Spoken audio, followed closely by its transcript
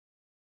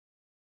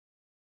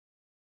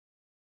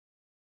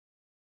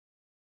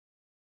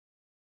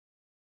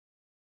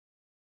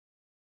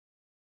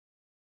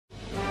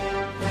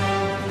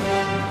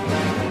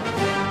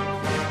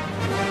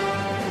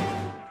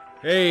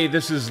Hey,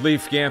 this is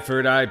Leif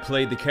Ganford. I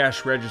played the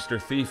cash register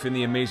thief in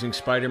The Amazing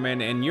Spider-Man,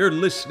 and you're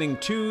listening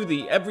to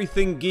the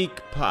Everything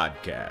Geek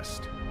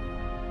podcast.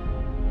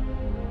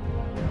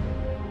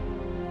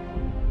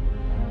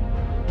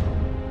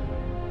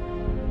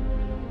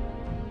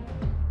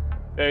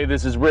 Hey,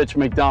 this is Rich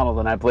McDonald,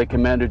 and I play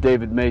Commander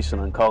David Mason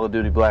on Call of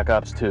Duty Black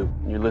Ops 2.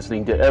 And you're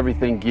listening to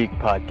Everything Geek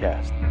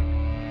podcast.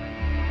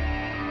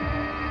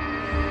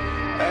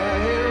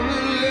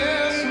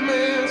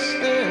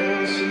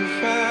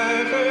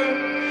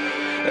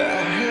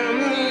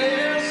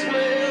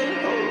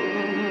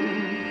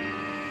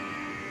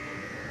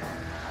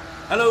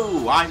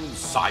 Hello, I'm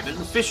Simon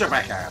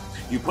Fisherbecker.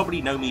 You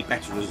probably know me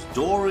better as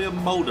Dorian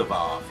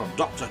Moldovar from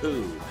Doctor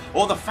Who,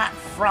 or the Fat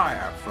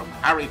Friar from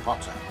Harry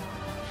Potter.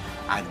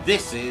 And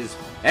this is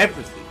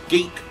Everything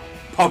Geek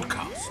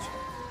Podcast.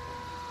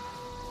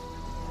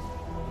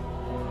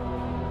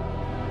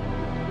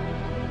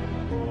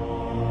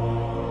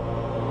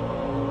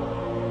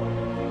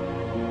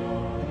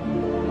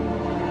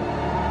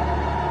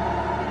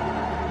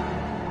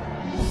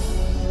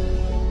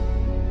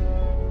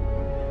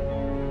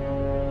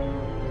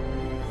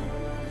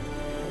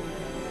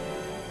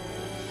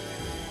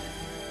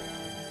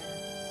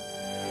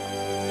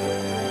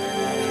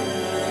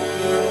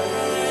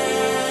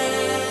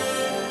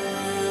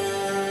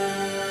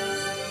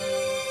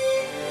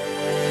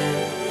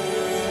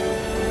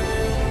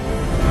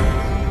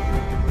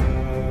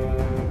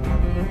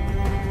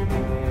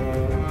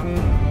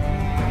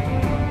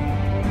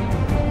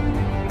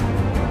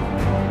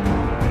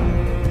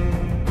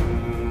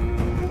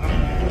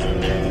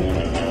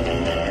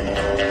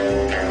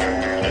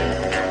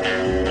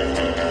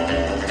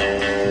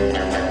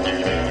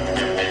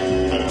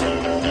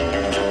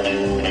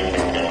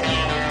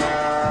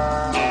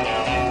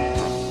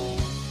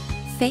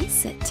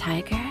 Face it,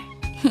 Tiger.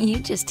 You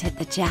just hit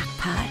the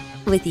jackpot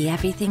with the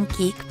Everything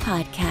Geek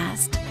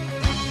podcast.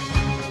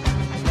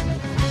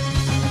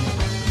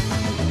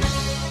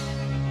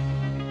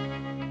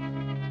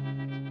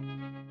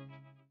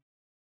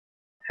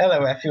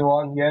 Hello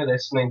everyone, you're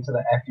listening to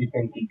the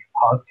Everything Geek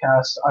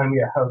podcast. I'm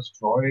your host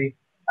Ruari,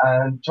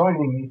 and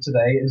joining me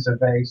today is a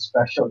very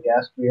special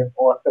guest. We have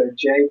author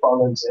Jay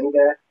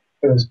Bonansinga,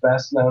 who is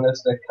best known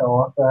as the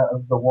co-author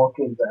of the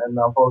Walking Dead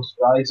novels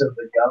Rise of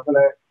the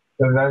Governor,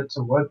 The Road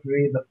to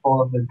Woodbury, The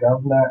Fall of the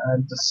Governor,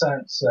 and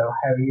Descent. So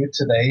how are you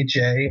today,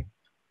 Jay?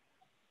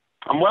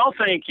 I'm well,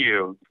 thank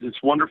you.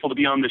 It's wonderful to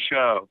be on the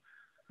show.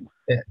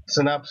 It's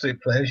an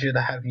absolute pleasure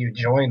to have you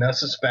join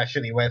us,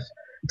 especially with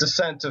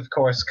Descent, of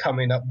course,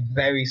 coming up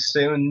very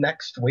soon.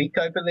 Next week,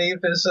 I believe,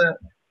 is it?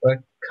 Or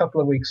a couple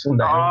of weeks from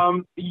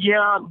now.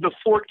 Yeah, the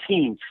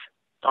 14th,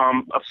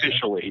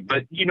 officially.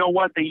 But you know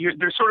what?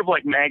 They're sort of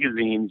like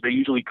magazines. They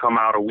usually come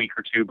out a week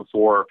or two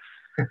before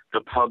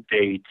the pub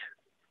date.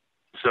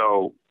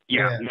 So,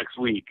 yeah, next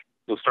week,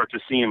 you'll start to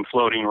see him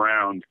floating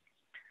around.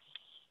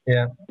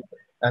 Yeah,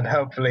 and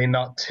hopefully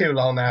not too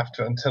long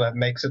after until it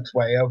makes its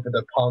way over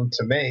the pond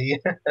to me.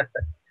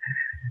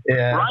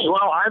 Yeah. Right.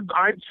 Well,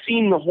 I've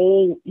seen the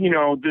whole,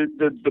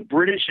 the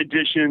British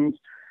editions.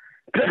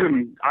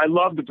 I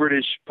love the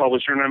British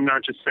publisher, and I'm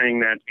not just saying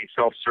that to be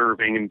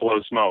self-serving and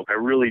blow smoke. I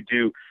really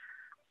do.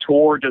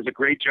 Tor does a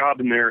great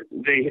job in there.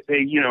 They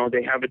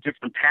have a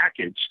different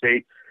package.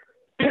 They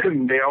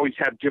always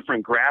have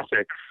different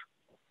graphics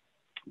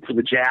for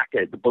the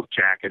jacket, the book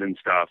jacket and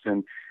stuff,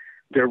 and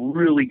they're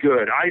really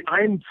good.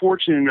 I'm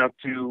fortunate enough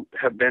to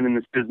have been in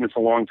this business a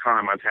long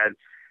time. I've had,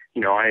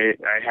 I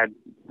had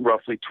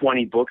roughly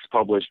 20 books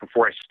published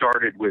before I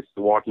started with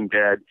The Walking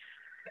Dead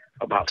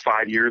about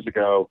 5 years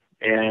ago,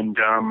 and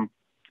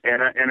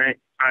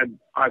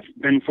I've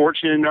been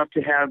fortunate enough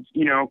to have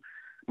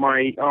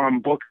my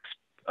books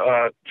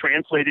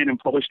translated and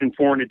published in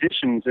foreign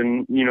editions,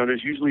 and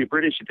there's usually a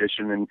British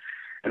edition,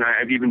 and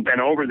I've even been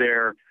over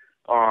there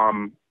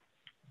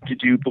to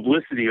do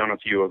publicity on a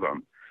few of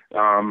them.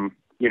 I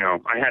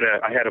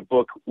had a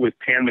book with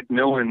Pan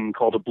Macmillan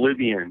called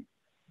Oblivion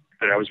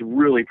that I was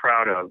really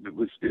proud of.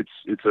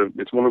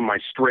 It's one of my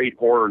straight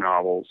horror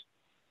novels.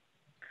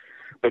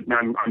 But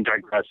I'm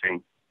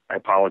digressing. I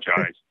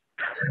apologize.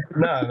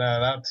 No,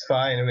 that's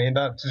fine. I mean,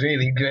 that's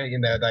really great,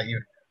 that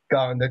you've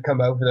gotten to come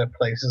over to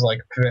places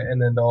like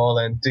Britain and all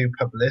and do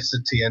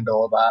publicity and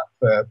all that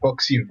for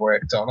books you've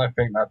worked on. I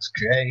think that's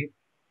great.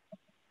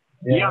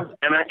 Yeah,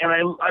 and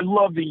I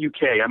love the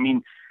UK. I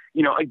mean,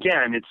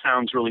 again, it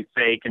sounds really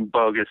fake and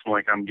bogus and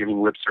like I'm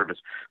giving lip service,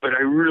 but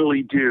I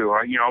really do.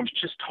 I was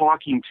just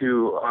talking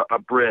to a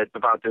Brit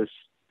about this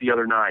the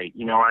other night.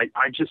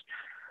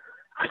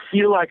 I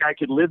feel like I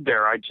could live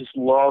there. I just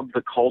love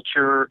the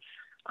culture.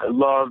 I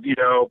love,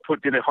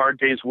 putting in a hard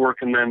day's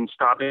work and then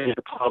stopping at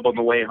the pub on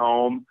the way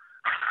home.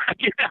 I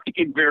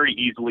can very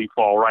easily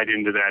fall right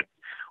into that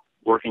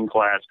working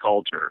class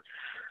culture.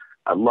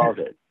 I love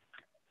it.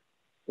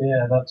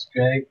 Yeah, that's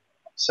great.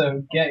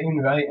 So getting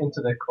right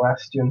into the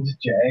questions,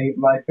 Jay,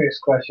 my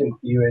first question for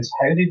you is,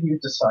 how did you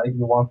decide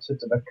you wanted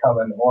to become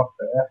an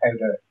author, how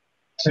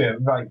to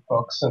write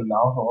books and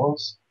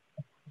novels?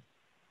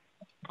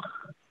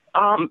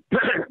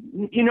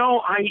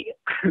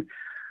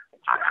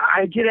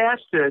 I get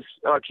asked this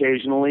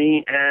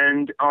occasionally,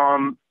 and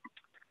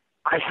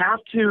I have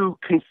to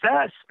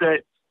confess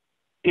that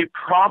it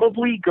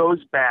probably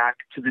goes back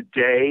to the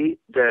day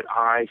that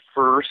I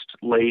first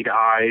laid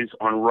eyes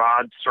on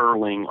Rod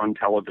Serling on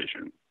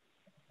television.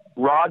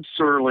 Rod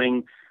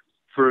Serling,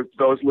 for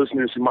those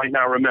listeners who might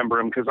not remember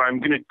him, because I'm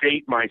going to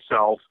date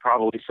myself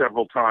probably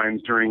several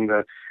times during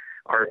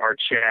our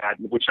chat,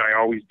 which I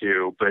always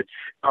do. But,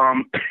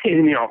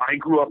 I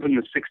grew up in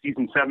the 60s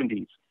and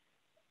 70s.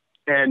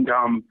 And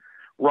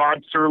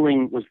Rod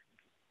Serling was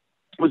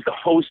the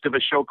host of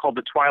a show called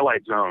The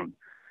Twilight Zone.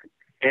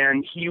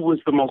 And he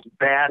was the most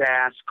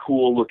badass,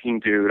 cool-looking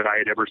dude I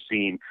had ever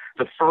seen.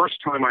 The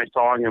first time I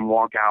saw him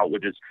walk out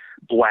with his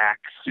black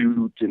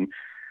suit and,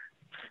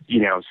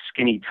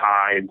 skinny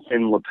tie and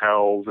thin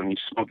lapels, and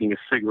he's smoking a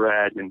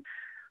cigarette, and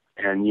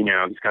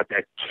he's got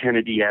that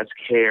Kennedy-esque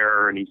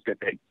hair, and he's got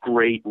that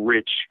great,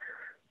 rich,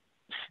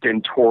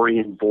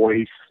 stentorian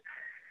voice.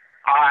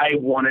 I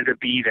wanted to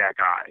be that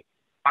guy.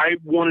 I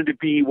wanted to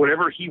be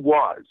whatever he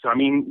was. I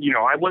mean,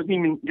 I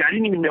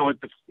didn't even know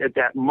at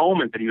that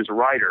moment that he was a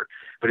writer.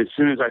 But as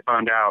soon as I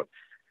found out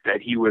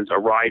that he was a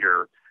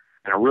writer,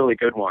 and a really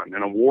good one,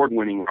 an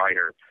award-winning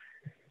writer,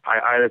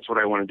 that's what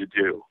I wanted to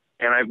do.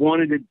 And I've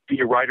wanted to be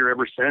a writer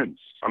ever since.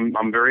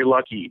 I'm very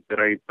lucky that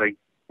I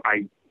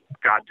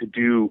got to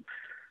do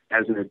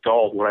as an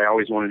adult what I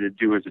always wanted to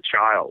do as a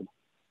child.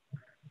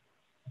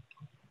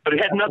 But it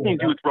had nothing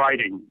to do with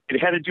writing. It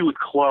had to do with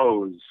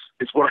clothes,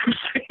 is what I'm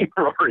saying,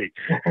 Rory.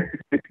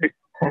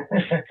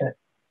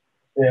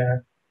 Yeah,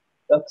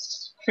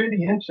 that's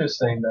pretty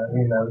interesting,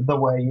 though, the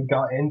way you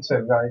got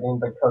into writing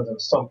because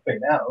of something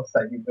else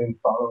that you've been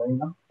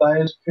following.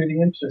 That is pretty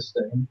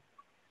interesting.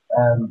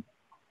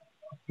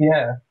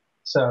 Yeah,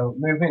 so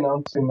moving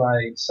on to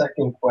my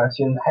second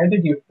question, how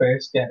did you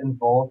first get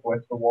involved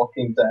with the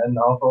Walking Dead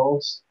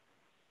novels?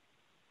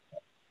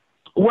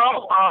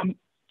 Well,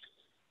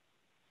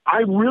 I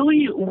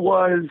really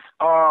was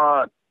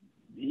a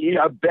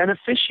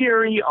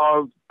beneficiary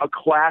of a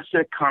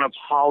classic kind of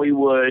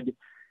Hollywood,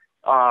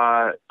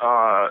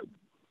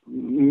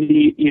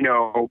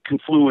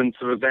 confluence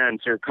of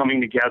events or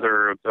coming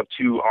together of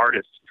two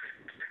artists,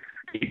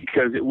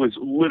 because it was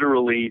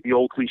literally the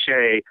old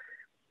cliche.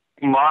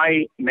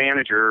 My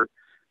manager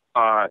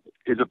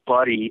is a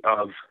buddy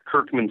of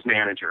Kirkman's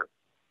manager,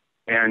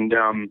 and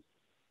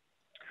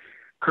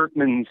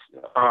Kirkman's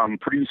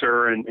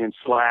producer and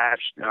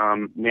slash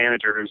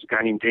manager is a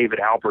guy named David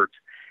Albert,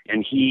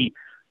 and he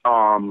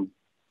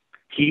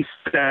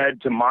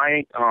said to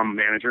my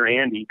manager,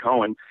 Andy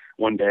Cohen,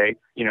 one day,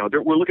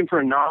 we're looking for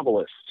a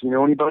novelist. You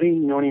know anybody?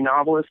 You know any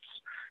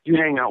novelists? You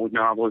hang out with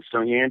novelists,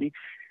 don't you, Andy?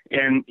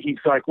 And he's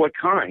like, what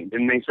kind?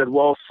 And they said,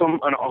 well,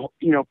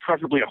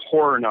 preferably a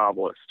horror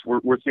novelist.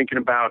 We're thinking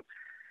about,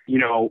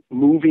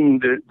 moving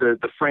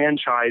the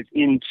franchise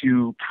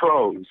into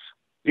prose,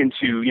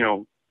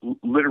 into,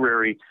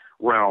 literary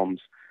realms.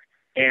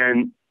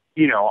 And,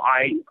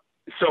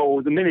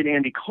 so the minute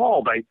Andy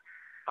called,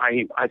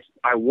 I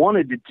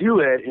wanted to do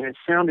it, and it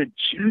sounded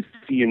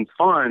juicy and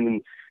fun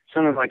and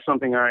sounded like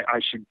something I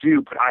should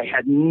do, but I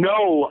had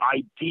no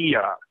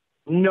idea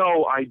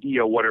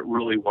what it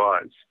really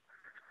was.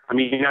 I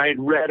mean, I had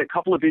read a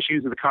couple of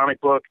issues of the comic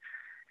book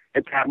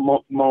at that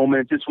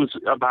moment. This was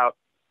about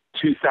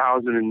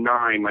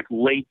 2009, like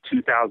late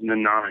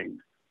 2009.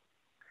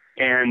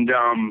 And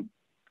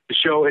the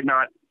show had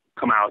not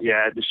come out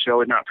yet. The show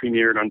had not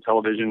premiered on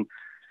television.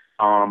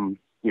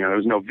 There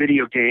was no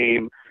video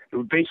game. It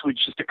was basically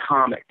just a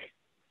comic.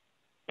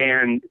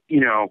 And,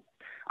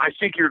 I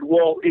figured,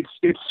 well,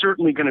 it's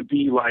certainly going to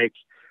be like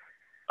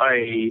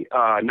a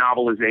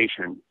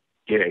novelization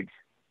gig.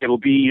 It'll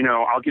be,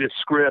 I'll get a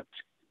script,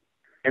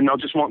 and they'll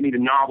just want me to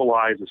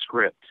novelize a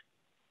script.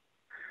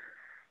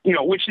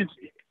 Which is,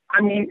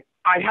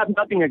 I have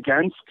nothing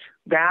against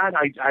that.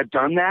 I've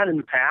done that in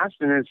the past,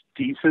 and it's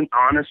decent,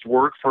 honest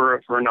work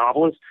for a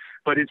novelist,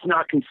 but it's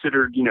not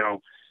considered,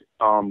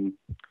 the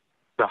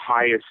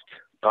highest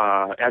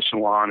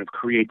echelon of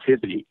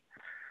creativity.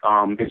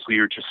 Basically,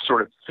 you're just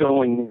sort of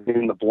filling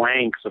in the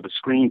blanks of a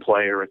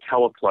screenplay or a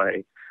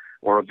teleplay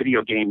or a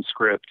video game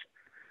script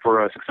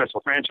for a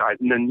successful franchise,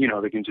 and then,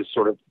 they can just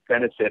sort of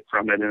benefit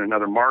from it in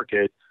another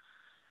market.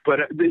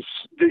 But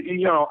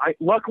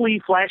luckily,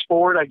 flash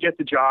forward, I get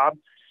the job,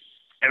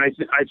 and I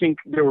think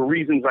there were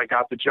reasons I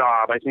got the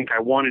job. I think I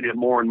wanted it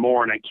more and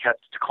more, and I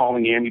kept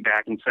calling Andy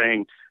back and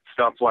saying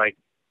stuff like,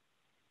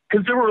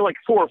 because there were like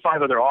 4 or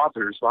 5 other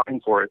authors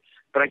vying for it,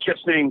 but I kept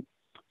saying,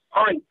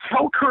 all right,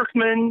 tell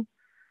Kirkman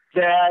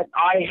that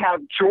I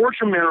have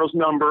George Romero's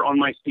number on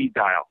my speed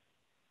dial.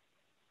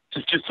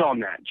 Just tell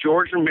him that.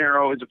 George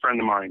Romero is a friend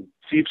of mine.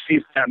 See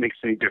if that makes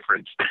any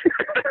difference.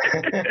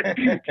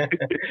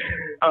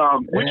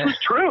 Which was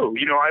true.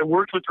 I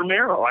worked with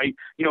Romero.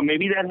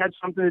 Maybe that had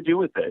something to do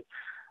with it.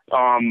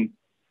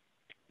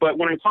 But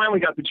when I finally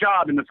got the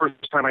job, and the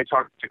first time I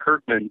talked to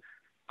Kirkman,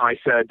 I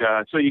said,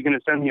 so you're going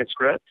to send me a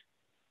script?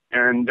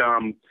 And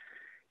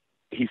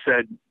he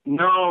said,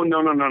 no.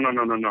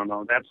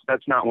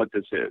 That's not what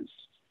this is.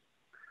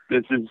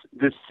 This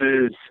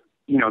is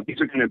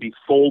these are going to be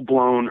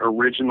full-blown,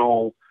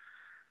 original,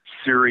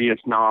 serious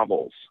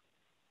novels.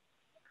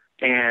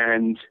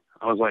 And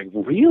I was like,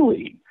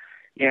 really?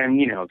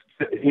 And,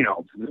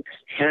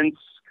 hence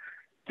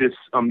this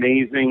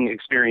amazing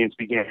experience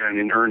began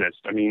in earnest.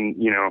 I mean,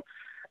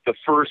 the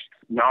first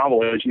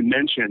novel, as you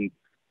mentioned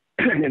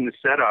in the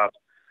setup,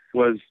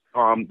 was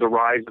The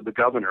Rise of the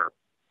Governor.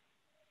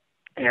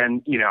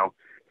 And,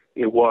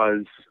 it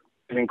was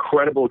an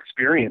incredible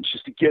experience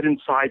just to get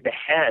inside the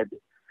head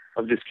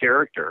of this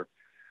character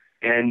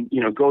and,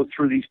 go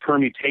through these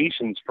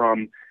permutations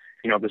from,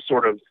 the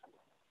sort of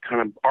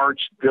kind of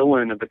arch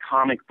villain of the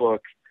comic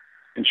book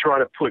and try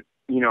to put,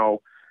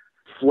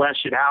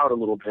 flesh it out a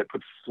little bit,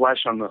 put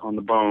flesh on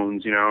the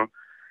bones,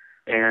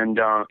 and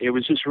it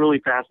was just really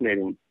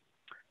fascinating.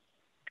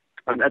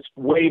 That's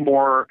way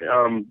more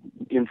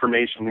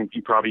information than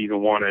you probably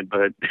even wanted,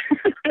 but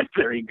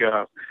there you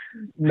go.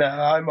 No,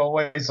 I'm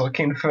always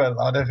looking for a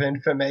lot of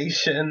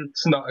information.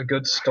 It's not a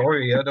good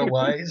story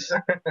otherwise.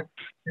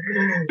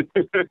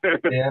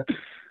 Yeah.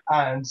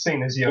 And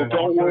seeing as you're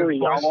don't worry,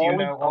 of course,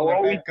 all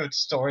about a good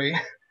story.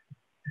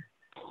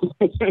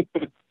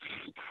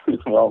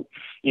 Well,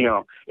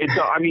 it's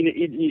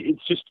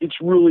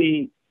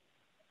really,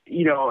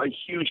 a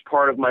huge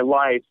part of my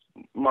life,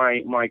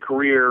 my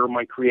career,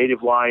 my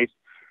creative life,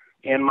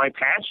 and my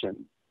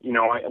passion.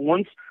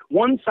 Once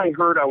I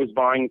heard I was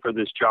vying for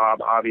this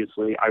job,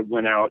 obviously, I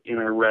went out and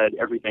I read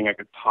everything I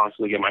could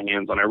possibly get my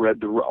hands on. I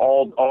read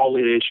all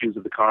the issues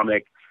of the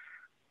comic.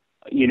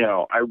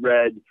 I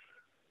read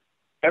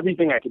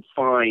everything I could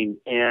find,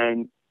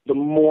 and the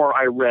more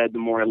I read, the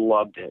more I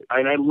loved it.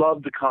 And I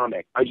loved the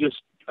comic. I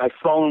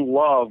fell in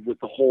love with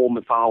the whole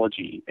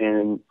mythology,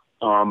 and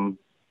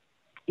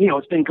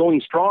it's been going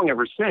strong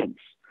ever since.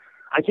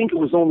 I think it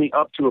was only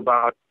up to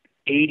about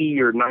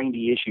 80 or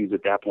 90 issues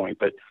at that point,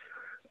 but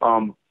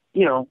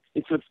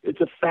it's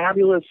a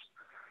fabulous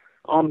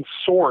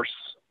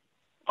source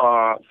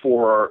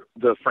for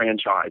the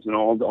franchise and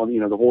all the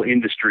whole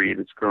industry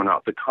that's grown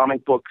up. The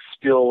comic book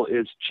still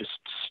is just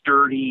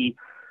sturdy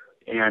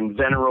and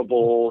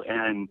venerable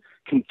and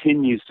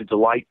continues to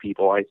delight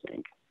people, I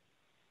think.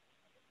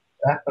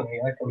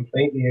 Definitely, I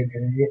completely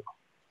agree.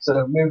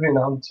 So moving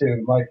on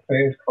to my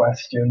third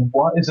question,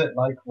 what is it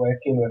like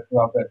working with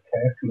Robert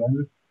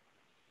Kirkman?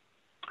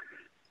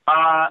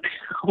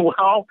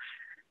 Well,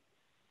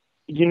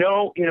 in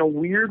a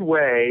weird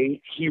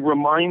way, he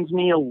reminds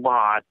me a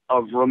lot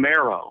of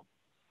Romero.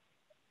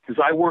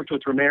 Because I worked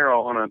with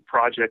Romero on a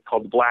project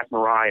called The Black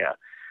Mariah,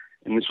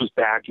 and this was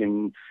back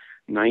in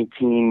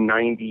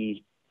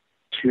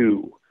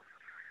 1992.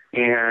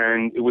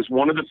 And it was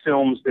one of the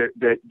films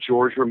that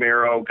George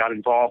Romero got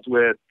involved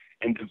with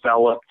and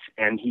developed,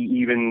 and he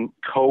even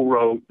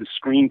co-wrote the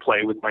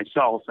screenplay with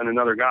myself and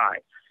another guy.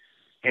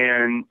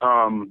 And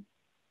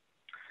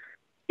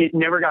it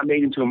never got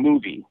made into a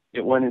movie.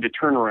 It went into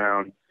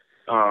turnaround,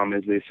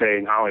 as they say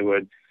in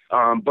Hollywood.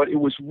 But it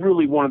was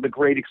really one of the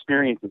great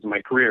experiences in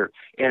my career.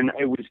 And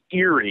it was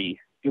eerie.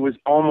 It was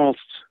almost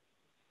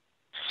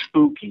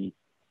spooky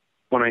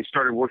when I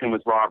started working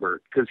with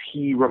Robert, because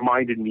he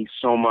reminded me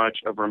so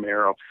much of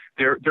Romero.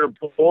 They're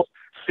both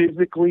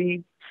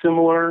physically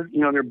similar.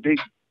 They're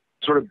big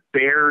sort of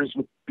bears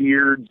with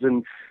beards,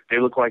 and they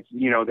look like,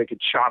 they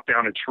could chop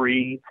down a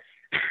tree.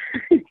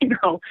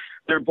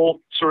 They're both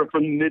sort of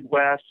from the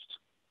Midwest.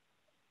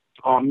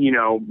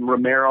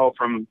 Romero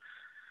from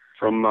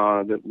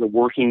the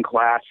working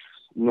class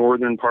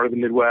northern part of the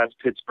Midwest,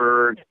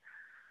 Pittsburgh,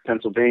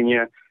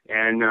 Pennsylvania,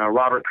 and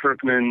Robert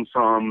Kirkman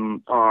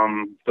from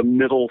the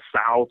middle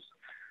South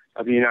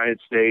of the United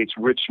States,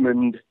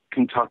 Richmond,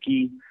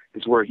 Kentucky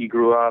is where he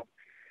grew up.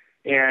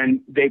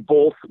 And they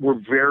both were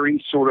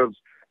very sort of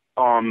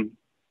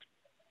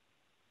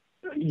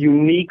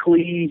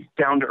uniquely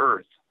down to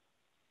earth.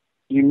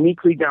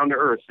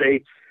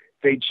 They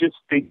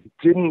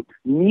didn't,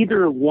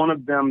 neither one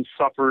of them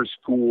suffers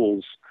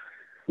fools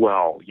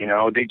well,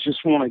 they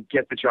just want to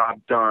get the job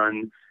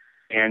done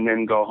and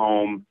then go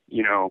home,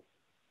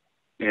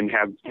 and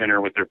have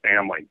dinner with their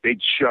family. They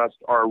just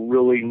are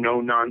really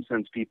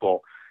no-nonsense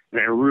people,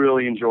 and I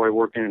really enjoy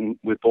working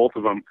with both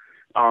of them.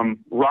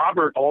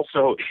 Robert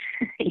also,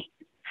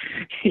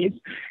 he's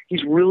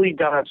really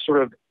got a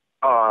sort of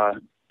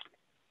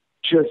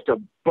just a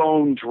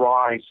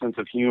bone-dry sense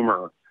of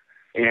humor,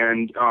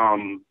 and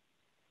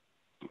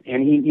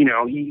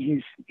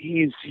he's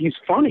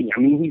funny. I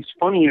mean, he's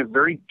funny in a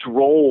very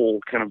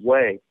droll kind of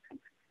way,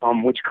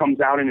 which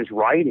comes out in his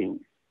writing,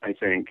 I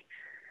think.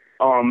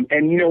 And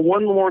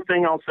one more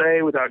thing I'll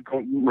say without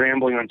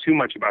rambling on too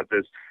much about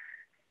this.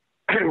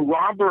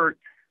 Robert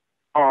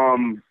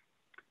has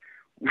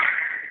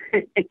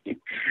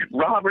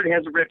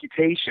a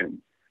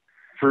reputation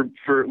for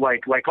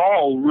like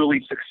all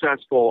really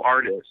successful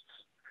artists.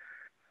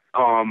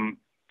 And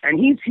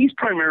he's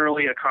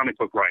primarily a comic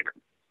book writer.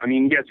 I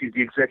mean, yes, he's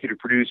the executive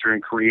producer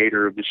and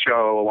creator of the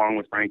show, along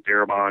with Frank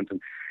Darabont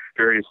and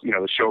various,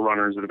 the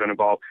showrunners that have been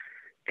involved.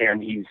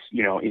 And he's,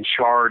 in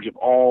charge of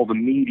all the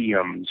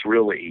mediums,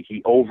 really.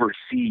 He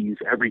oversees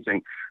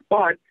everything.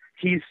 But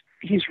he's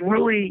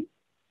really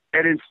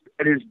at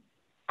his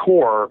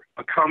core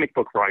a comic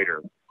book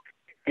writer,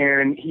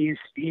 and he's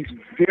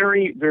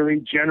very, very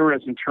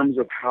generous in terms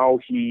of how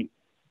he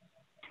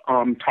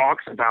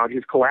talks about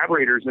his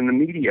collaborators in the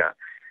media.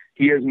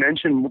 He has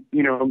mentioned,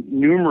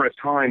 numerous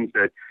times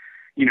that,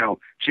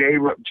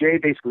 Jay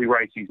basically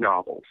writes these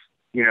novels.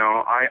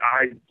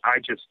 I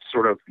just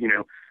sort of,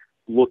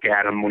 look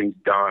at him when he's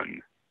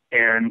done.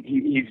 And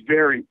he's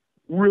very,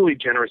 really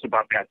generous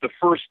about that. The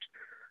first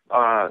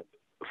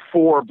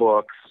 4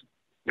 books,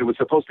 it was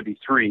supposed to be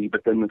 3,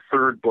 but then the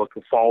third book,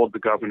 The Fall of the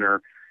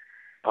Governor,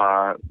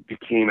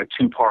 became a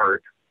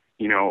 2-part,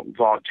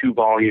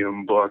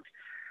 2-volume book.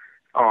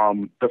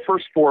 The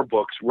first 4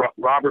 books,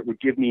 Robert would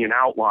give me an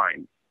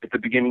outline at the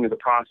beginning of the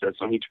process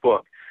on each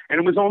book. And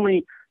it was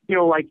only,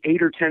 like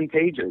 8 or 10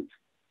 pages.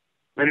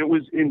 And it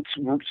was in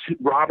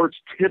Robert's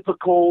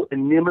typical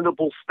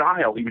inimitable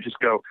style. He would just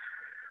go,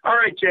 all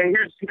right, Jay,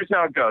 here's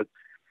how it goes.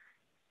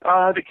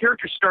 The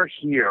characters start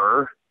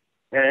here,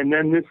 and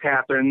then this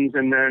happens,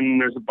 and then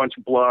there's a bunch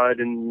of blood,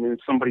 and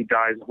somebody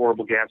dies of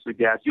horrible ghastly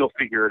death. You'll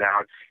figure it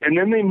out. And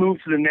then they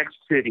move to the next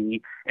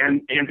city,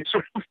 and it's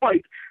sort of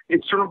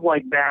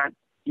like that,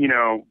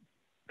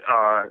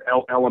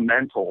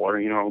 elemental,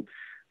 or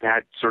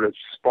that sort of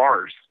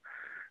sparse.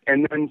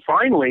 And then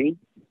finally,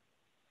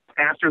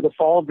 after The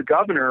Fall of the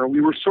Governor,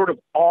 we were sort of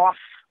off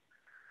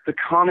the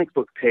comic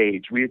book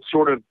page. We had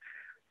sort of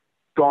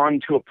gone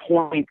to a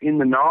point in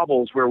the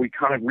novels where we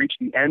kind of reached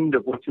the end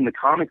of what's in the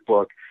comic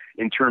book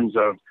in terms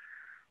of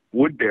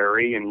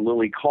Woodbury and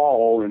Lily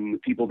Call and the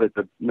people that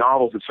the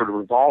novels have sort of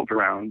revolved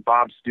around,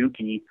 Bob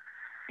Stuckey,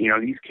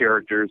 these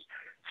characters.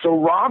 So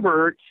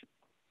Robert,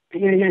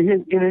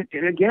 and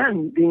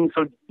again, being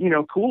so,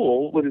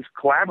 cool with his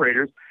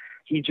collaborators,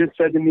 he just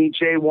said to me,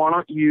 Jay, why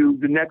don't you,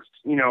 the next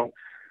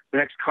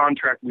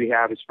contract we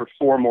have is for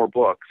 4 more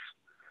books.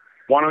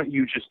 Why don't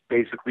you just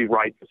basically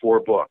write the 4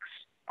 books?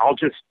 I'll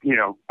just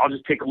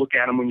take a look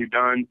at them when you're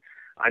done.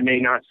 I may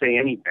not say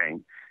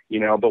anything,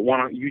 but why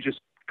don't you just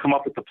come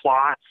up with the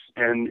plots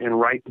and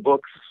write the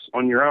books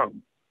on your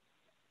own?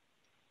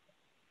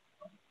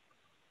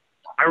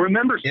 I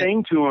remember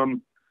saying to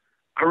him,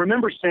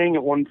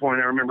 at one point,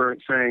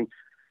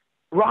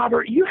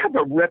 Robert, you have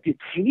a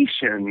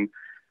reputation,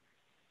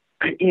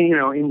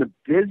 in the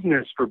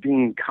business for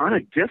being kind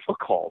of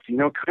difficult,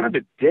 kind of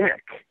a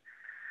dick.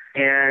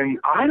 And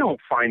I don't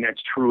find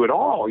that's true at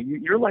all.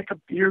 You're like a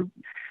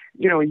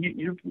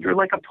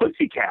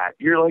pussycat.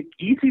 You're like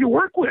easy to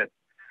work with.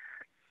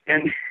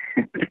 And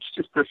it's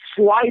just a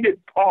slighted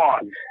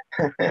pause.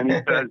 And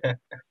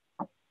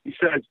he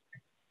says,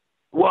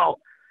 well,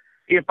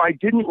 if I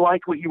didn't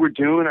like what you were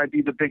doing, I'd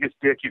be the biggest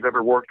dick you've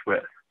ever worked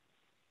with.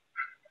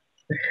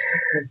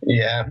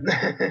 Yeah.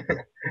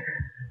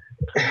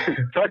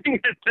 So I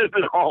think this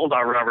is all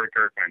about Robert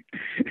Kirkman.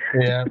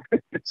 Yeah.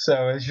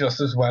 So it's just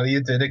as well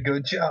you did a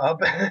good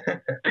job.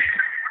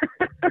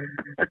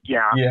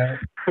 Yeah. Yeah.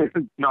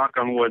 Knock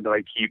on wood that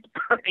I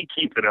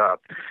keep it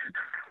up.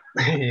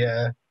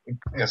 Yeah.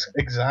 Yes,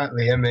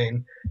 exactly. I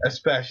mean,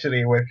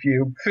 especially with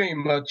you pretty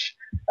much,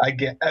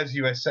 as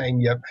you were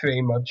saying, you're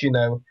pretty much,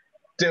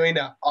 doing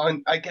it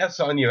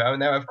on your own.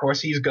 Now, of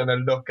course, he's going to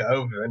look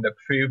over and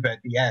approve at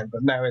the end,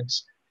 but now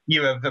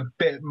you have a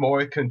bit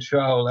more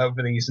control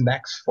over these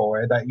next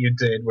 4 that you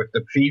did with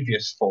the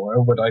previous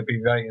 4. Would I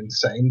be right in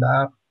saying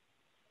that?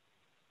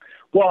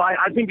 Well,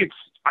 I think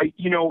I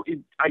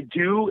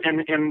do.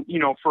 And,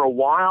 for a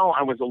while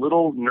I was a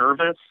little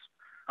nervous.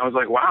 I was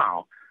like,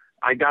 wow,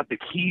 I got the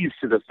keys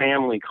to the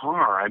family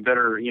car. I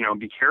better,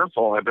 be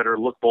careful. I better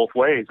look both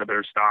ways. I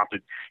better stop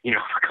at,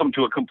 come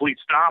to a complete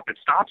stop at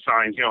stop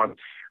signs.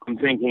 I'm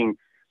thinking,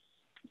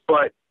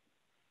 but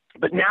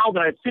now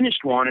that I've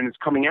finished one and it's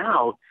coming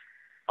out,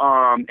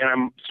 and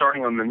I'm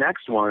starting on the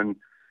next one,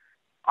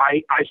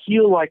 I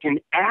feel like an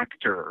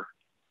actor.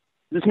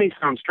 This may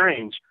sound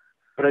strange,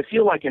 but I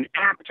feel like an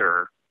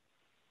actor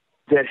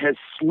that has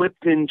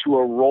slipped into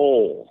a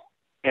role,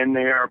 and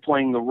they are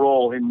playing the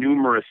role in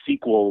numerous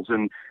sequels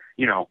and,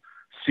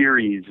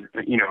 series,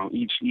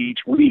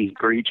 each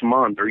week or each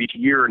month or each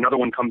year another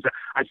one comes out.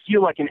 I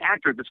feel like an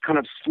actor that's kind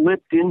of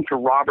slipped into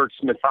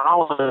Robert's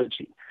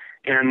mythology,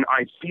 and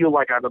I feel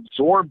like I've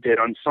absorbed it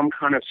on some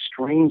kind of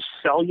strange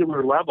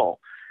cellular level.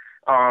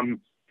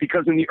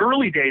 Because in the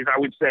early days, I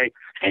would say,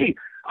 hey,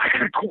 I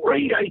got a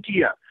great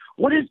idea.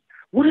 What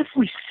if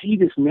we see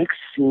this next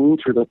scene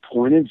through the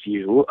point of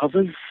view of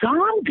a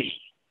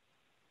zombie?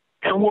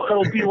 And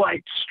it'll be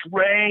like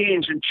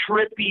strange and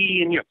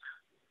trippy. And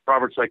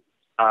Robert's like,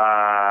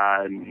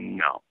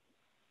 no.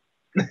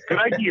 Good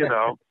idea,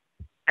 though.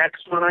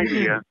 Excellent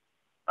idea.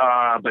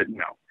 But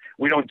no,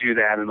 we don't do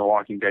that in The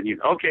Walking Dead.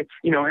 Okay,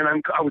 and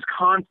I was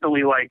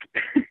constantly like,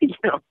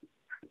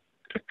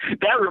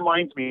 that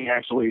reminds me,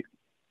 actually,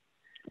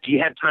 do you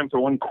have time for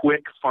one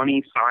quick,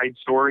 funny side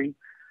story?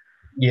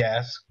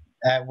 Yes,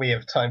 we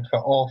have time for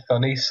all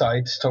funny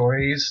side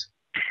stories.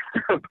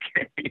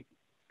 Okay.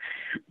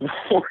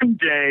 One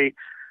day,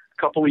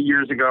 a couple of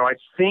years ago, I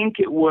think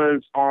it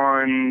was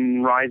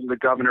on Rise of the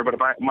Governor, but it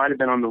might have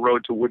been on the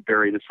road to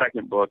Woodbury, the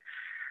second book.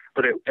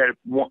 But at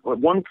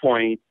one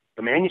point,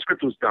 The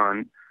manuscript was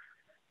done,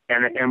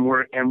 and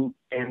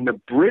the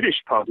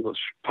British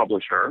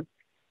publisher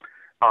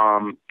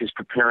is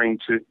preparing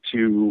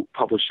to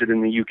publish it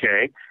in the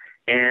UK,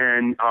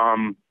 and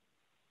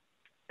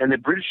the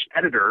British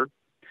editor.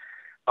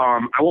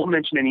 I won't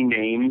mention any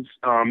names.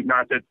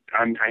 Not that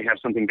I have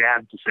something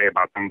bad to say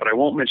about them, but I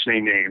won't mention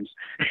any names.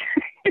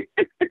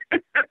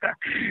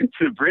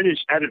 So the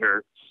British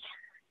editor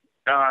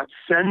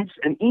sends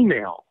an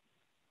email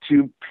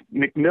to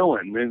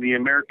Macmillan, the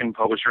American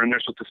publisher, and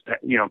they're supposed to,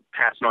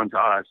 pass it on to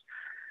us,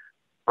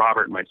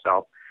 Robert and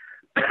myself.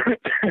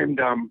 And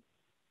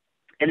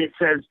it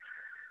says,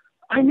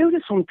 I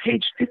notice on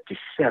page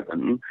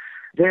 57,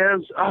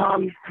 there's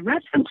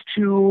reference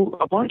to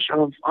a bunch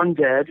of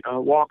undead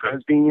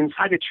walkers being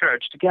inside a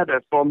church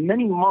together for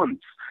many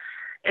months.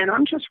 And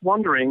I'm just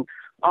wondering,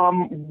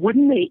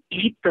 wouldn't they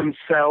eat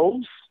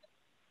themselves?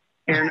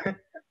 And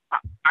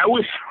I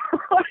was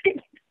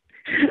like,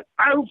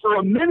 for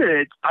a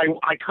minute,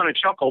 I kind of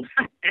chuckled.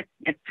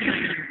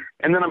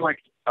 And then I'm like,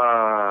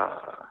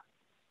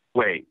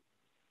 wait,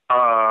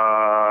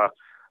 oh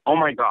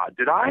my God,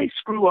 did I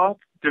screw up?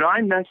 Did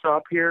I mess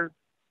up here?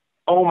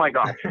 Oh my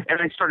God. And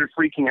I started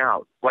freaking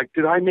out. Like,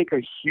 did I make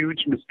a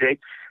huge mistake?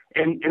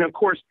 And of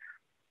course,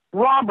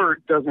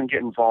 Robert doesn't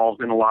get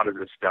involved in a lot of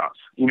this stuff.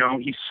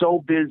 He's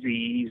so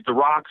busy. He's the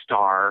rock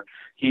star.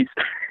 He's,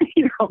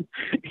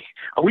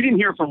 we didn't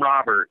hear from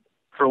Robert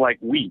for like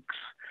weeks.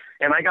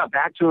 And I got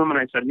back to him and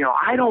I said,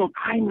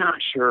 I'm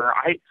not sure.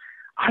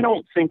 I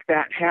don't think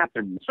that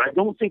happens. I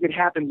don't think it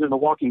happens in the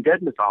Walking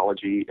Dead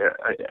mythology,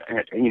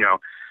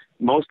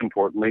 most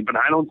importantly, but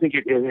I don't think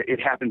it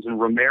happens in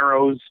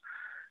Romero's,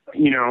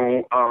 in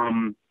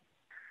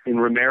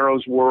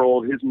Romero's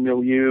world, his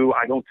milieu.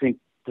 I don't think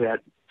that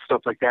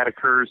stuff like that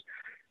occurs.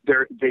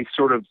 They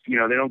sort of, they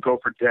don't go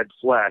for dead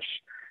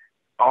flesh.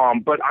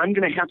 But I'm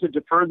going to have to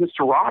defer this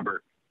to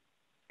Robert,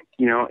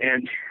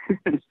 and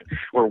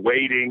we're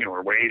waiting,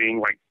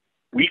 like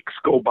weeks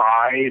go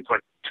by. It's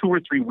like 2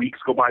 or 3 weeks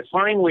go by.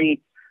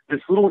 Finally,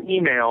 this little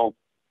email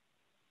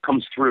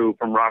comes through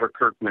from Robert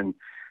Kirkman,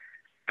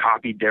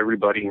 copied to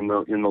everybody in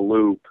the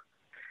loop.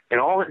 And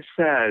all it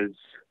says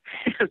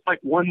is like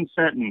one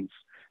sentence.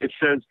 It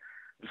says,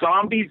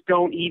 zombies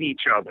don't eat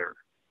each other.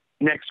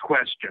 Next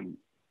question.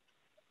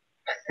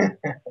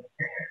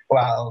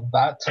 Well,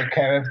 that took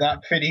care of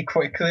that pretty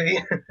quickly.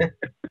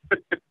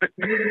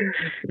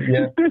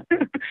 Yeah.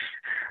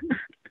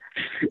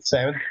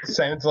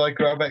 Sounds like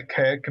Robert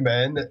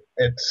Kirkman.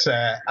 It's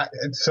an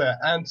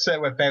answer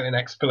without an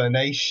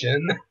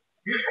explanation,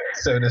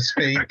 so to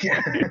speak.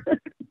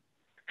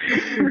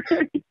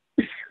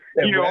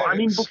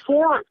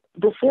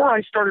 Before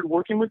I started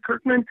working with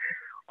Kirkman,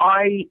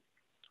 I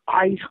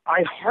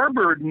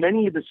harbored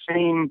many of the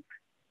same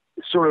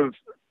sort of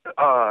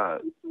I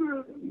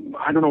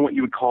don't know what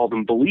you would call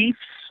them, beliefs,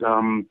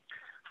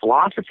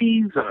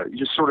 philosophies,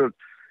 just sort of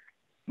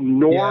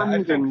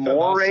norms and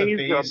mores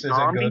of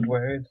zombies. A good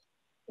word.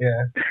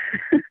 Yeah.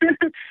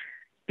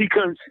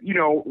 Because,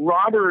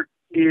 Robert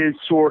is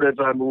sort of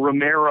a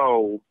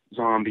Romero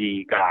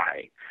zombie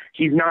guy.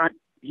 He's not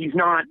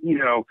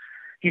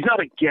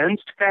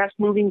against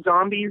fast-moving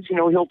zombies.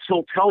 He'll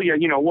tell you,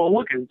 well,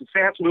 look, if the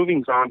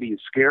fast-moving zombie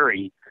is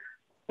scary,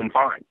 then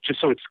fine, just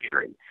so it's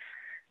scary.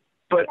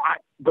 But I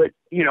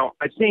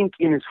think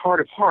in his heart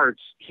of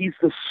hearts, he's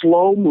the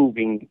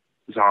slow-moving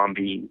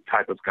zombie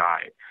type of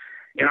guy.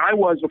 And I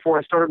was before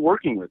I started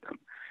working with him.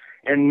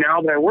 And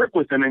now that I work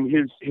with him and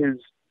his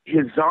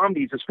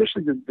zombies,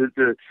 especially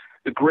the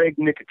Greg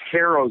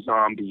Nicotero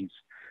zombies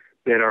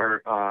that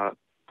are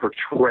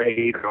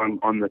portrayed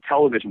on the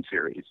television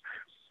series,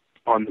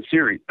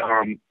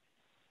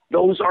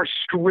 those are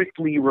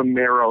strictly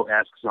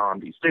Romero-esque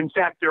zombies. In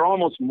fact, they're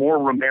almost more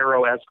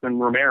Romero-esque than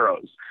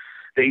Romero's.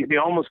 They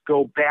almost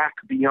go back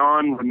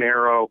beyond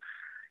Romero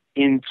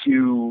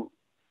into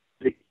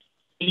the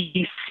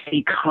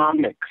EC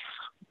comics,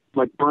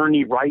 like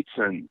Bernie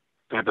Wrightson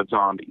type of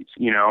zombies,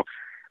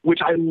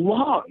 which I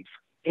love.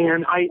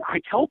 And I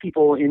tell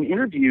people in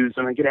interviews,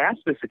 and I get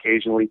asked this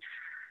occasionally,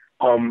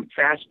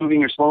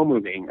 fast-moving or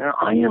slow-moving.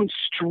 I am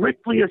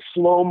strictly a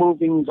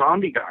slow-moving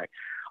zombie guy.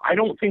 I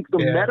don't think the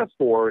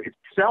metaphor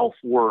itself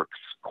works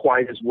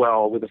quite as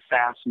well with a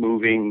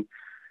fast-moving,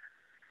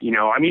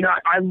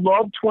 I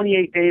love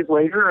 28 Days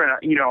Later.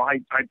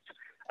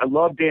 I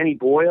love Danny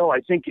Boyle. I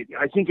think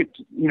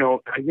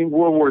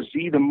World War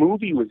Z, the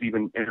movie, was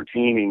even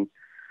entertaining,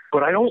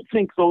 but I don't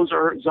think those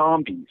are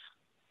zombies.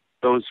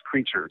 Those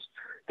creatures,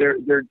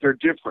 they're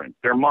different.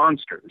 They're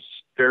monsters.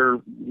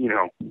 They're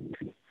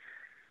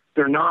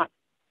not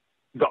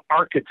the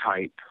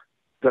archetype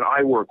that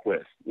I work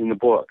with in the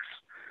books,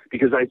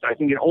 because I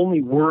think it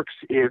only works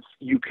if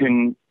you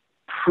can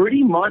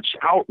pretty much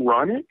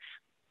outrun it.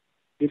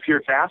 If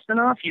you're fast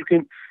enough, you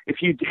can.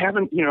 If you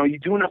haven't, you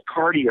do enough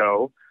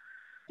cardio,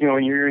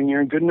 and you're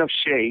in good enough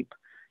shape,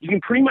 you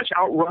can pretty much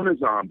outrun a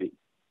zombie,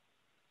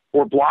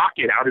 or block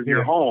it out of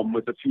your home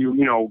with a few,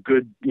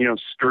 good,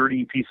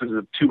 sturdy pieces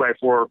of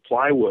 2x4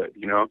 plywood,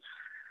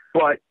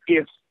 But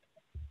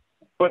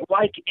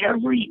like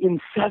every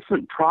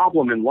incessant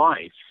problem in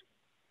life,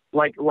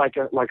 like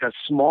a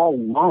small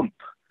lump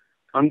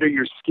under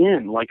your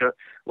skin, like a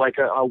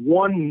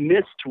one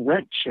missed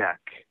rent check,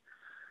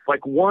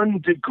 like 1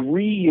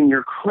 degree in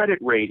your credit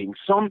rating,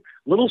 some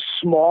little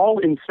small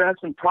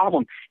incessant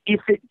problem.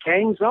 If it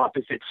gangs up,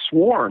 if it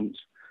swarms,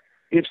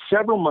 if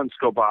several months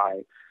go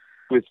by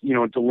with,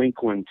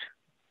 delinquent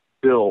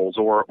bills,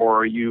 or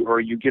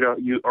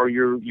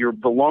the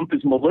lump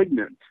is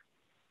malignant,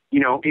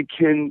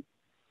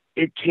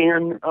 it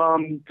can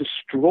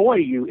destroy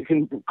you. It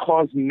can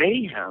cause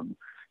mayhem,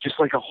 just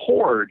like a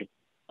horde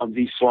of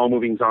these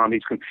slow-moving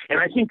zombies can. And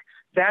I think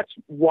that's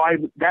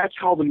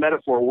how the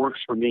metaphor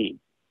works for me.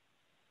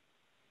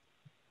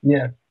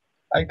 Yeah,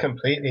 I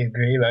completely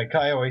agree. Like,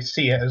 I always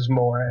see it as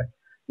more,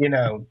 in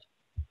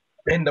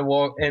the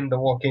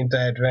Walking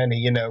Dead,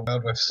 really,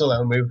 world with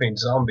slow-moving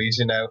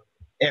zombies,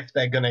 if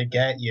they're gonna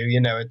get you,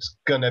 it's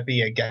gonna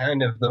be a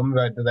gang of them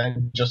rather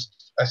than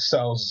just a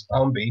sole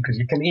zombie, because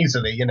you can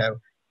easily,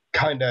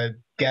 kind of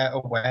get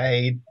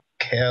away,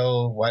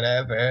 kill,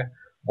 whatever,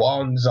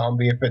 one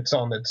zombie if it's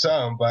on its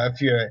own. But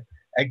if you're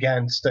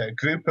against a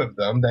group of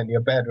them, then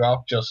you're better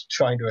off just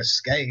trying to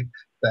escape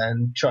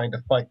than trying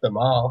to fight them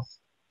off.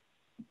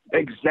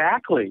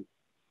 Exactly.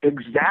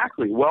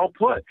 Well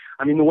put.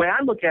 I mean, the way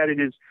I look at it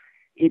is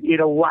it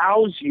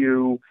allows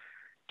you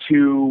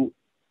to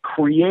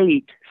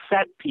create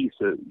set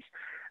pieces,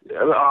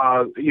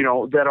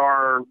 that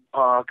are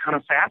kind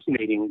of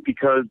fascinating,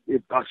 because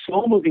if a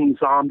slow-moving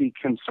zombie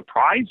can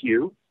surprise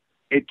you,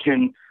 it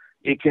can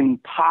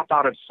pop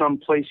out of some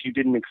place you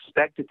didn't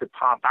expect it to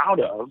pop out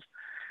of,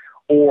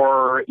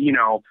 or,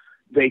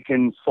 they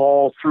can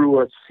fall through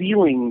a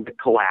ceiling that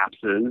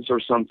collapses or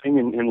something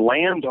and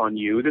land on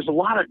you. There's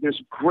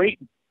great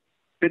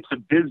bits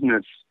of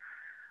business,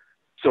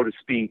 so to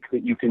speak,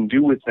 that you can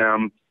do with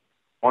them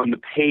on the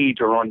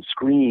page or on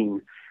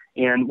screen,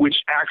 and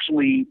which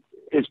actually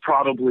is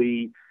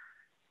probably,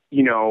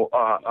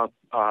 a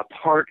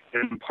part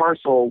and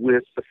parcel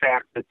with the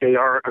fact that they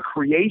are a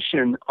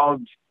creation of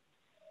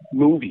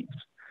movies,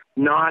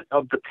 not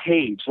of the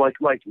page. Like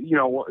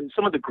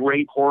some of the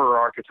great horror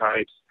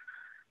archetypes,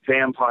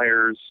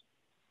 vampires,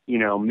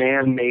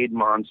 man-made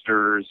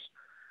monsters,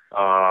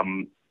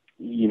 you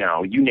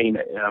name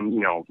it,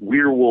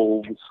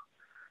 werewolves.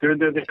 They're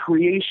the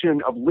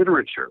creation of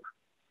literature.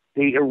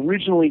 They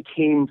originally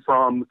came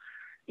from,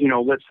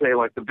 let's say,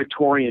 like the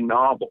Victorian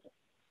novel.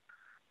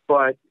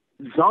 But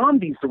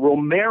zombies, the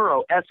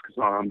Romero-esque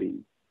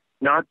zombie,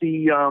 not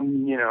the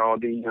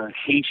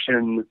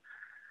Haitian,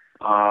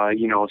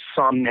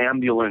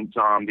 somnambulant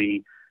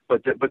zombie,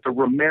 but the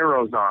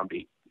Romero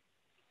zombie,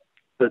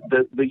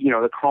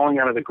 the crawling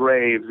out of the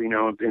graves,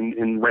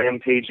 in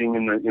rampaging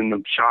in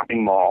the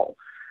shopping mall,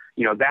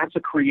 that's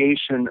a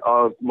creation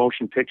of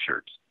motion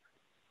pictures.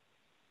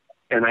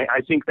 And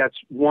I think that's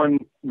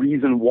one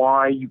reason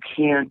why you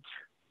can't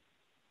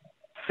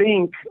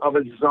think of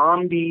a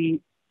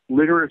zombie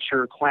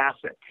literature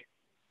classic.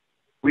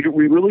 We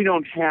really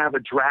don't have a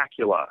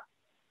Dracula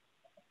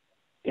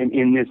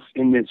in this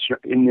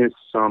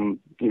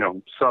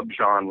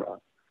subgenre.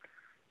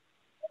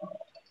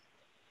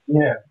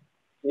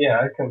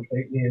 Yeah, I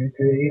completely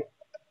agree.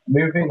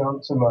 Moving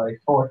on to my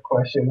fourth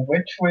question,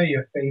 which were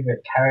your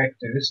favorite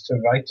characters to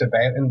write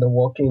about in the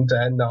Walking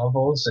Dead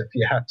novels, if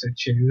you had to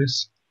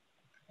choose?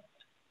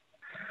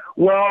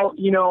 Well,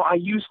 I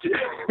used to.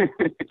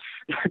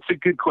 That's a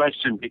good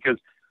question, because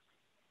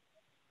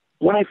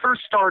when I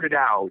first started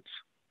out,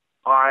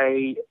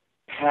 I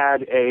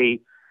had a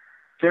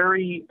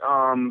very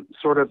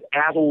sort of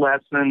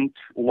adolescent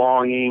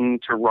longing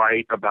to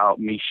write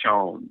about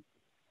Michonne.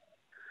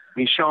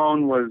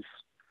 Michonne was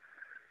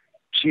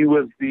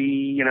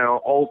the,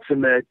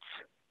 ultimate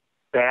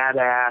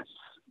badass,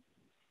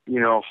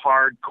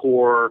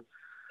 hardcore,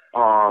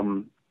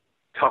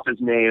 tough as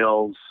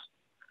nails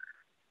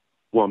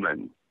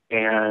woman.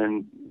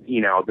 And,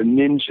 the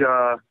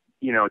ninja,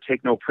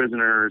 take no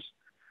prisoners.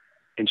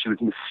 And she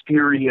was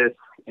mysterious.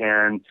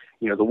 And,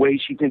 the way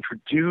she's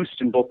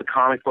introduced in both the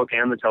comic book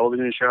and the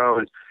television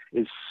show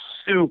is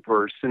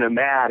super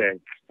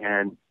cinematic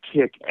and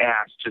kick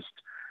ass. Just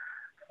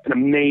an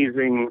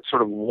amazing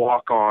sort of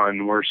walk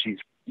on where she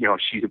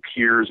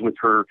appears with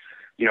her,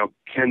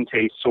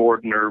 kente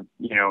sword and her,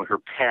 her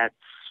pets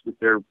with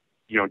their,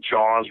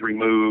 jaws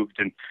removed.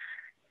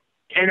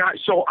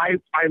 So I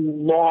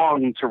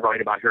longed to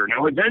write about her.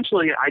 Now,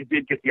 eventually I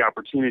did get the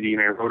opportunity,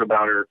 and I wrote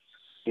about her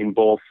in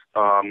both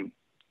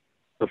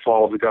The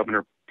Fall of the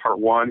Governor Part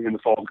 1 and The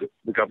Fall of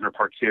the Governor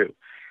Part 2.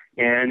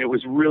 And it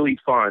was really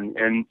fun.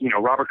 And,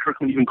 Robert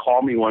Kirkman even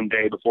called me one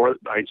day before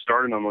I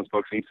started on those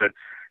books, and he said,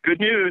 "Good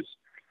news."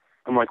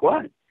 I'm like,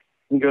 "What?"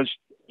 He goes,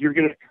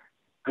 I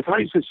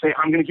thought he said,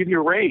 "I'm going to give you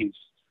a raise."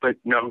 But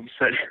no, he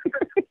said,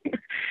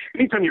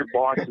 anytime your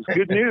boss says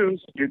good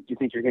news, you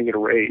think you're going to get a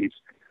raise.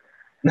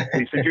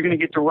 He said, "You're going to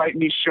get to write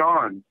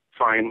Michonne,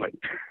 finally."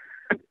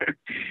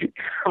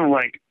 I'm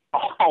like,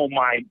 oh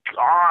my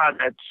God,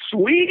 that's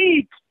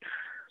sweet.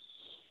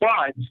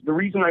 But the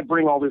reason I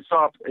bring all this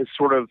up as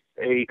sort of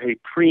a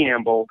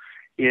preamble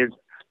is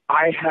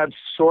I have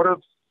sort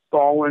of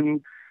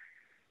fallen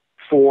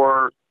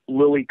for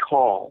Lily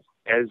Call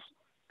as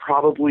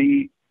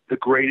probably the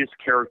greatest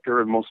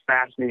character and most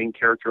fascinating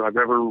character I've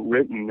ever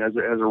written as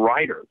a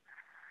writer.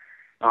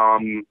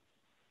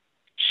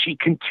 She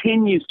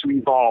continues to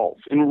evolve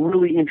in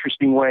really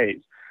interesting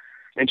ways,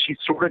 and she's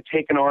sort of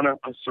taken on a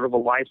sort of a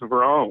life of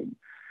her own.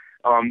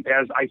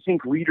 As I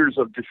think readers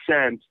of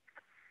Descent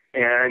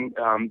and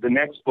the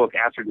next book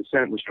after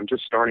Descent, which I'm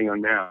just starting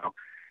on now,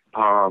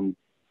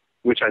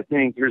 which I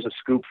think, here's a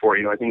scoop for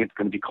you, I think it's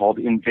going to be called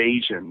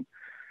Invasion.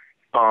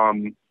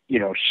 You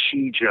know,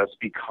 she just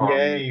becomes...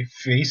 Yay,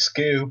 free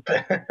scoop.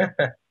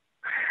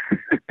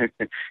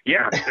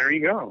 Yeah, there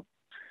you go.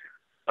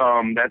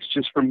 That's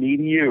just from me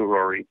to you,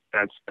 Rory.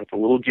 That's a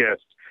little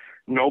gift.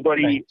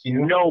 Nobody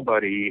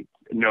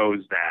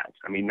knows that.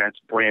 I mean, that's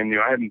brand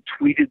new. I haven't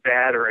tweeted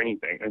that or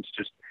anything. It's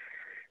just,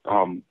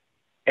 and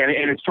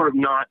it's sort of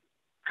not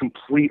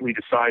completely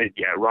decided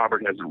yet.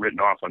 Robert hasn't written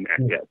off on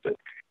that yet, but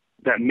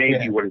that may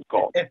be what it's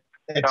called.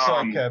 It's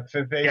like a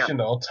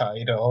provisional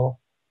title.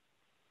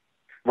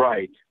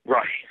 Right.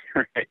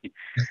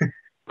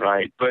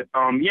 Right. But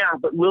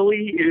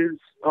Lily is,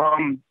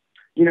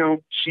 you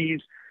know,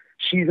 she's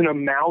an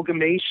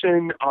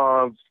amalgamation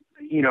of,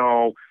 you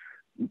know,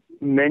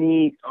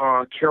 many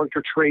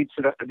character traits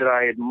that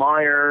I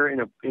admire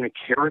in a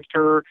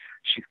character.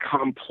 She's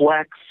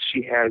complex.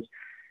 She has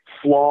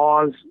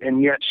flaws,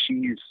 and yet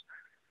she's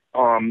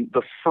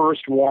the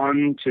first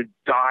one to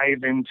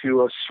dive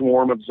into a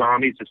swarm of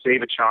zombies to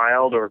save a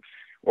child, or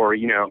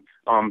you know,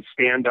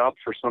 stand up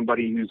for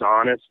somebody who's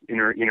honest in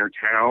her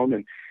town.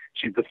 And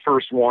she's the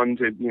first one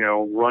to, you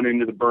know, run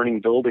into the burning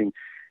building.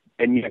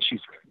 And yet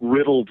she's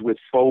riddled with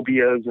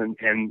phobias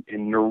and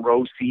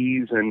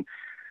neuroses, and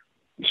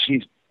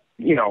she's,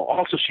 you know,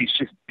 also she's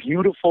just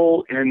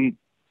beautiful and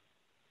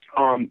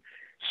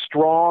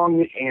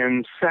strong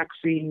and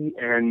sexy,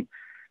 and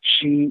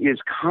she is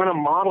kind of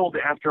modeled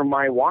after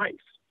my wife.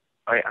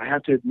 I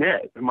have to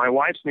admit, my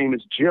wife's name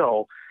is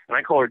Jill, and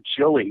I call her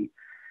Jilly,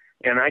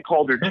 and I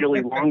called her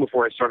Jilly long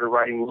before I started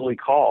writing Lily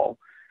Call.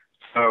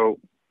 So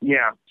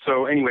yeah.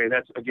 So anyway,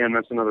 that's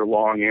another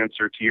long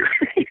answer to your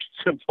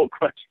simple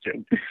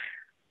question.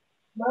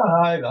 No,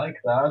 I like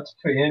that. It's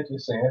pretty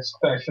interesting,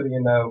 especially,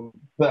 you know,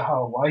 the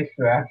whole wife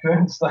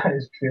reference. That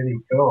is pretty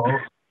cool.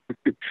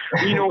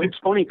 You know, it's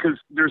funny because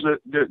there's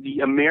the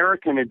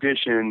American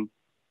edition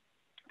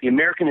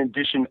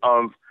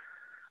of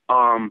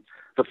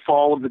The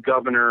Fall of the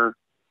Governor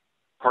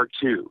Part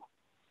 2,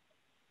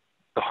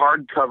 the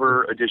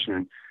hardcover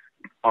edition,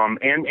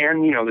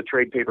 and you know, the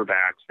trade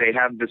paperbacks. They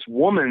have this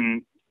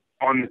woman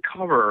on the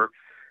cover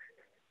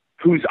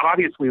who's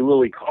obviously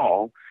Lily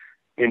Call,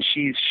 and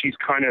she's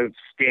kind of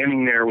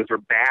standing there with her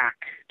back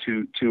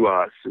to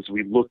us as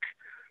we look,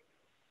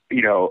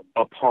 you know,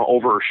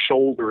 over her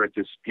shoulder at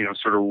this, you know,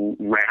 sort of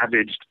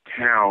ravaged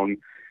town,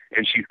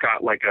 and she's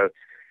got like a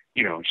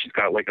 9mm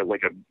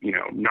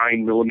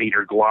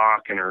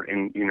Glock in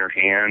her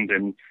hand,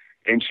 and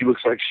she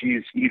looks like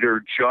she's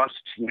either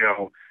just, you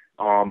know,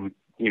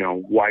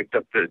 wiped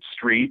up the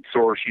streets,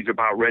 or she's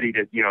about ready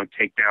to, you know,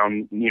 take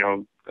down, you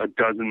know, a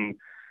dozen,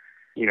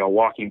 you know,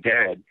 Walking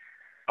Dead.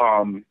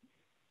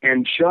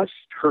 And just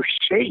her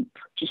shape,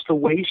 just the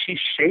way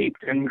she's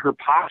shaped, and her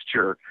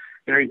posture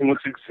and everything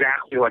looks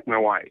exactly like my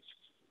wife.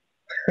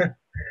 Yeah,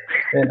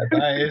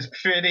 that is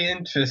pretty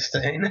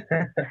interesting.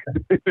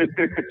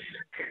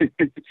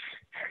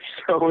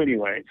 So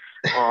anyway,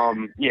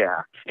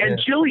 yeah. And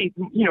Jilly,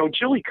 you know,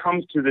 Jilly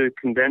comes to the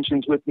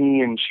conventions with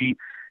me, and she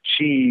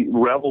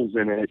revels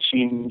in it.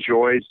 She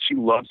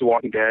loves The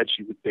Walking Dead.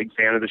 She's a big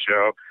fan of the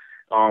show.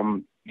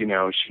 You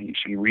know,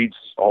 she reads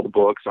all the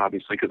books,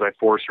 obviously, because I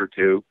force her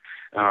to.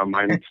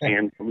 I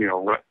stand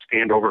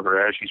over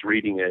her as she's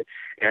reading it.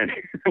 And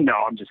no,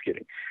 I'm just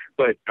kidding.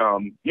 But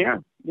she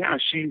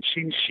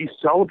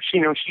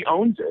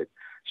owns it.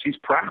 She's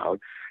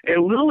proud.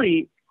 And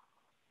Lily,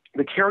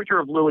 the character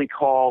of Lily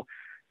Call,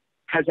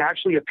 has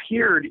actually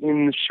appeared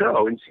in the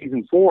show in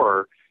season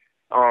 4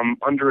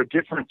 under a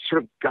different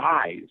sort of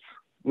guise,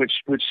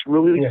 which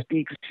really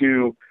speaks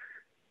to.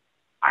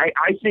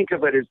 I think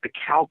of it as the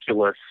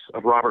calculus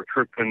of Robert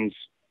Kirkman's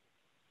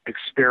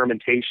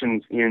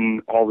experimentations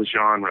in all the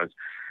genres.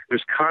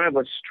 There's kind of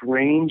a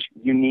strange,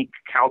 unique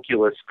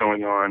calculus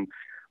going on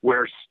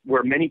where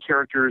many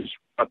characters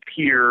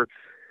appear.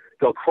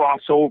 They'll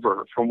cross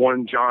over from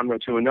one genre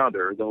to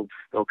another. They'll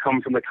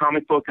come from the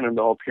comic book and then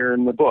they'll appear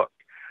in the book,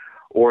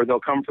 or they'll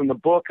come from the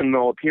book and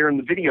they'll appear in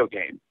the video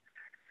game.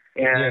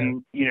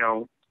 And you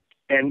know,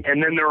 and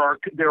then there are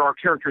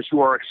characters who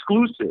are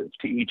exclusive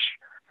to each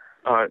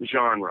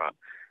genre.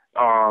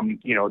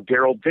 You know,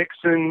 Daryl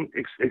Dixon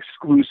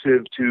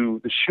exclusive to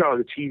the show,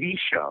 the TV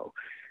show.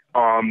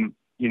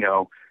 You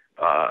know,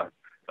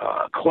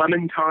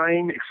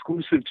 Clementine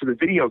exclusive to the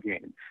video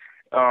game.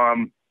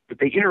 But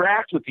they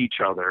interact with each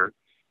other,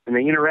 and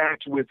they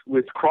interact with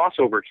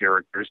crossover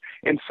characters.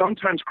 And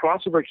sometimes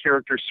crossover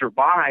characters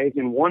survive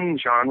in one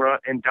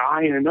genre and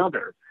die in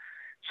another.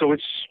 So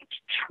it's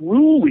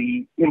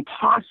truly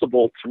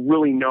impossible to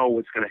really know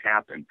what's going to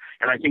happen.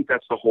 And I think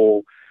that's the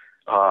whole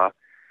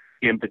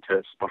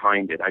impetus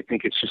behind it. I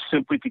think it's just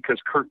simply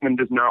because Kirkman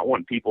does not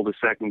want people to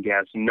second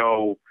guess,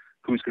 know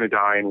who's going to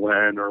die and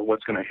when, or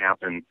what's going to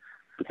happen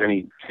with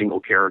any single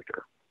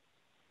character.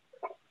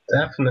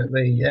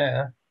 Definitely,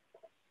 yeah.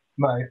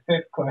 My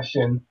fifth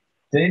question,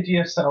 did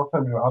yourself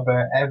and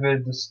Robert ever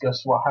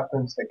discuss what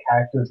happens to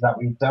characters that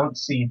we don't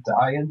see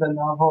die in the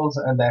novels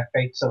and their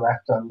fates are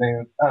left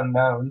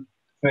unknown?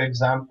 For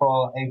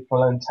example,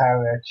 April and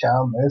Tara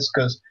Chalmers,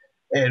 because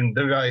in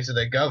The Rise of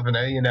the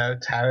Governor, you know,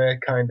 Tara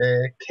kind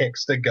of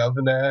kicks the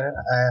governor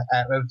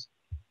out of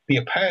the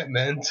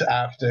apartment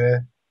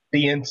after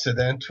the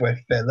incident with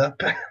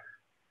Philip.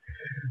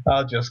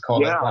 I'll just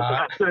call it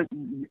that.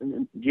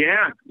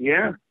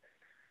 Yeah.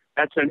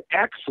 That's an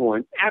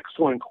excellent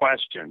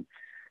question.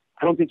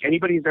 I don't think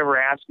anybody's ever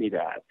asked me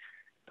that.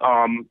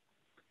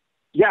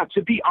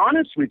 To be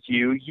honest with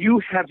you, you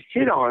have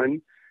hit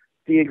on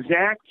the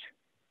exact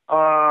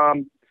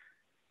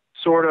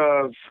sort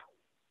of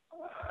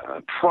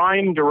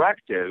prime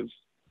directive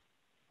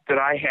that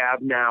I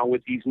have now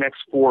with these next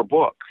 4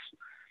 books,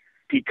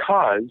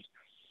 because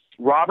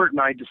Robert and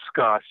I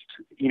discussed,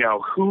 you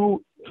know,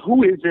 who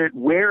is it,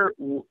 where,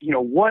 you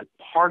know, what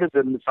part of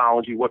the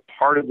mythology, what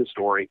part of the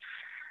story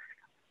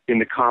in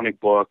the comic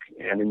book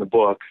and in the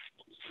books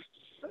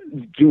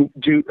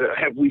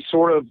have we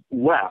sort of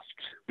left?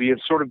 We have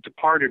sort of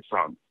departed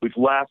from. We've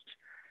left,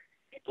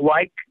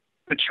 like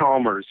the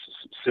Chalmers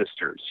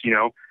sisters, you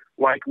know,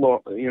 like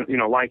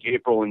like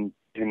April and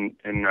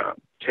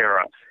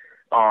Tara.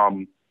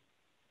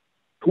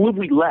 Who have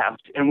we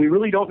left? And we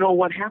really don't know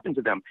what happened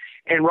to them.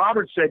 And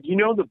Robert said,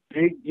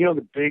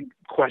 the big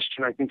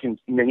question I think in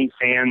many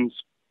fans'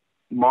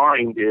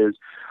 mind is,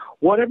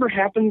 whatever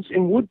happens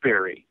in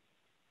Woodbury?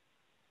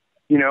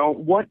 You know,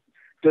 what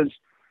does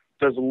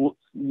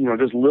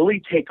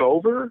Lily take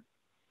over?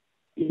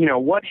 You know,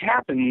 what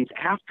happens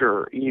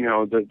after,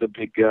 the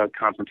big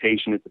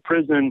confrontation at the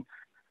prison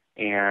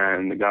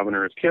and the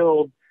governor is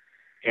killed?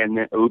 And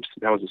then, oops,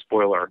 that was a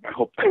spoiler. I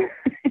hope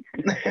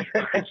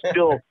I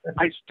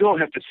still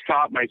have to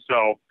stop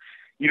myself,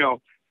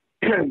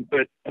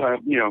 but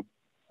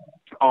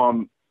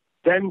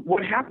then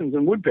what happens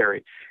in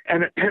Woodbury?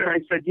 And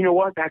I said, you know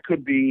what, that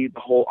could be the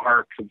whole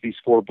arc of these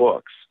 4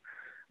 books.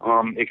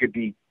 It could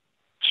be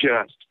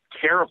just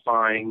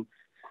terrifying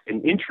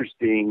and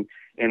interesting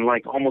and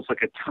almost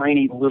like a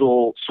tiny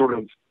little sort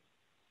of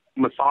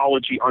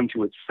mythology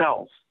unto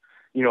itself,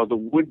 the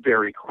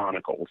Woodbury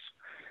Chronicles.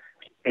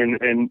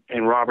 And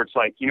Robert's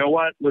like, you know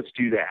what, let's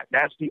do that.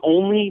 That's the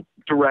only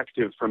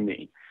directive from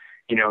me.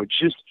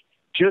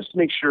 Just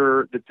make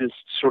sure that this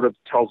sort of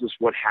tells us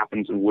what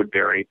happens in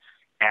Woodbury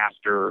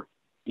after,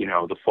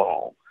 the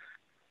fall.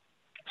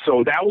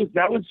 So that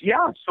was,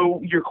 yeah.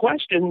 So your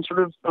question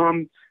sort of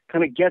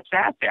kind of gets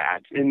at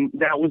that. And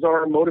that was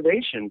our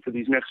motivation for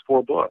these next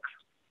 4 books.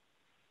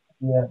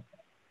 Yeah.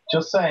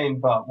 Just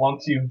saying, but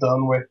once you've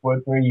done with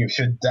Woodbury, you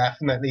should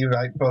definitely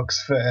write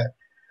books for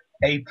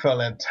April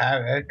and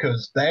Tara,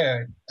 because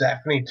they're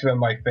definitely 2 of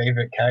my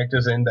favorite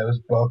characters in those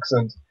books.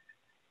 And,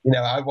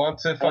 I want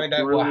to find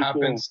out what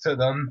happens to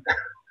them.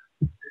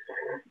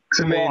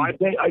 I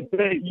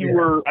bet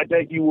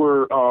you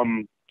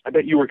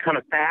were kind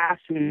of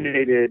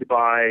fascinated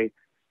by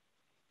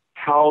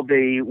how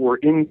they were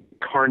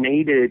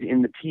incarnated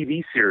in the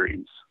TV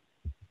series.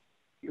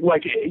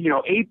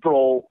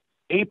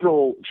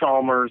 April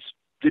Chalmers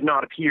did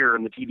not appear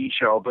in the TV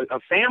show, but a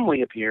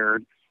family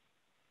appeared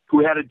who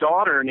had a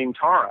daughter named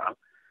Tara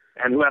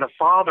and who had a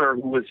father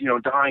who was,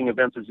 dying of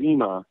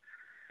emphysema.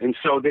 And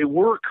so they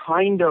were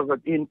kind of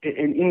an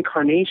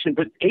incarnation,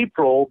 but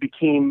April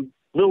became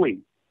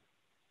Lily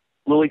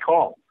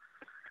Call.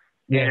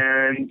 Yeah.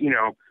 And,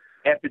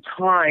 at the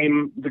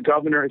time, the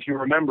governor, if you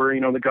remember,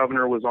 the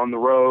governor was on the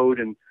road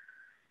and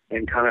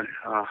kind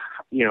of,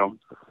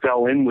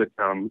 fell in with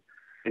them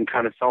and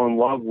kind of fell in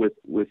love with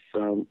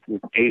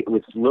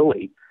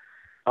Lily.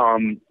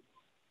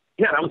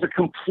 That was a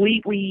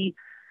completely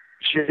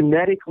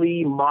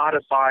genetically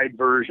modified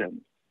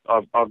version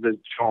of the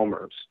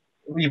Chalmers.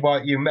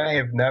 What you may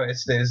have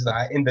noticed is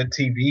that in the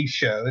TV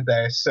show,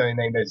 their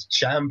surname is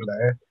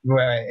Chandler,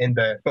 where in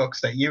the books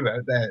that you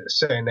wrote, their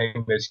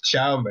surname is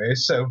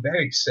Chalmers, so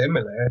very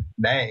similar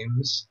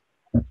names.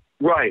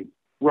 Right.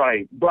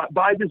 But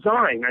by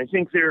design, I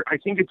think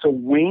it's a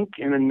wink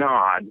and a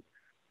nod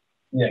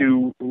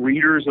to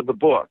readers of the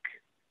book.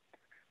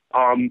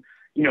 I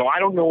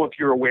don't know if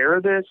you're aware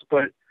of this,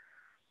 but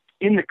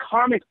in the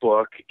comic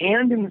book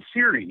and in the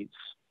series,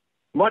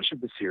 much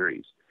of the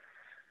series,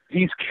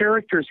 these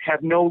characters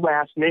have no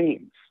last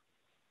names.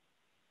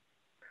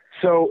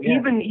 So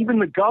even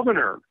the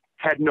governor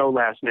had no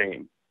last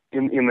name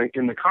in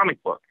the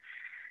comic book.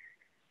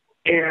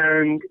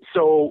 And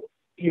so,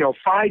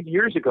 5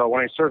 years ago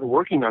when I started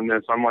working on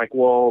this, I'm like,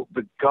 well,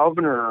 the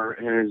governor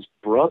and his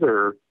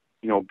brother,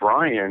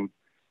 Brian,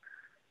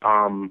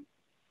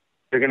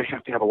 they're going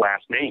to have a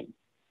last name.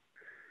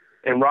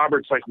 And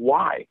Robert's like,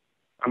 why?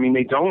 I mean,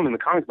 they don't in the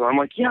comic book. I'm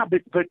like, yeah,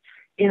 but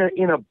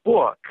in a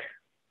book,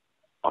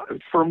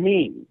 for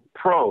me,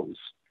 prose,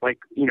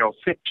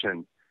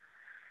 fiction,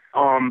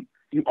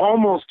 you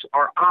almost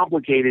are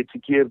obligated to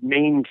give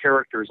main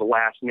characters a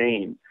last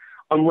name,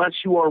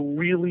 unless you are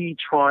really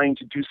trying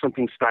to do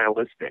something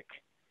stylistic,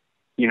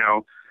 you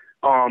know.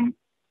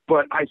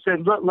 But I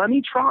said, let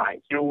me try.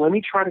 Let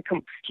me try to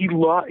come. He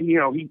loved,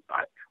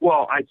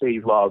 well, I'd say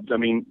he loved. I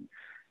mean,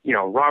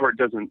 Robert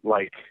doesn't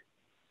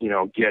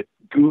get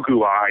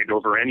goo-goo-eyed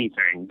over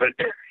anything, but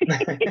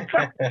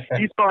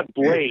he thought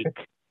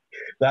Blake.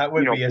 That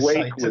would be a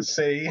Blake sight to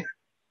see.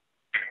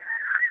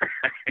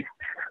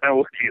 That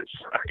would be a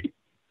sight.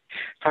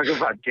 Talking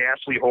about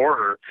ghastly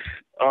horror.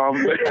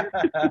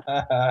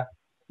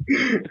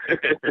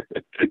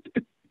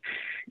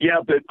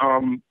 Yeah, but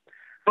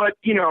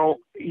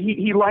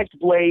he liked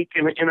Blake,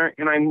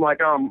 and I'm like,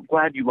 oh, I'm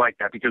glad you like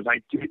that, because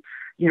I do.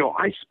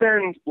 I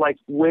spend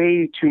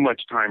way too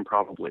much time,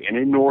 probably an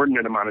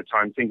inordinate amount of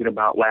time, thinking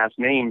about last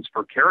names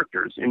for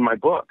characters in my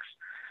books.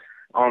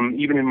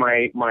 Even in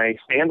my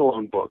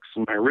standalone books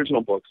and my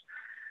original books,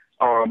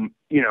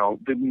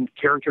 the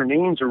character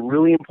names are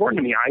really important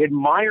to me. I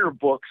admire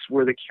books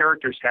where the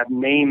characters have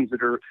names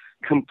that are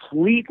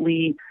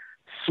completely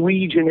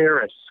sui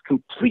generis,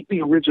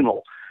 completely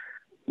original,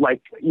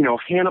 like,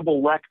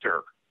 Hannibal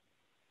Lecter.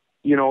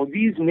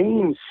 These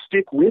names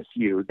stick with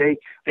you. They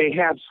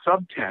have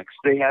subtext.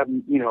 They have,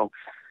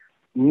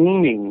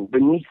 meaning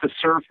beneath the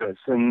surface,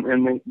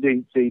 and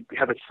they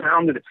have a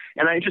sound that,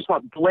 and I just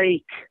thought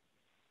Blake,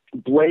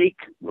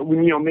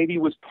 maybe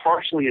it was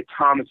partially a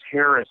Thomas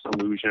Harris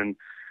allusion,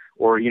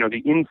 or,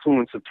 the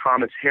influence of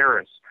Thomas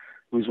Harris,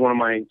 who's one of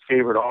my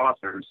favorite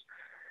authors.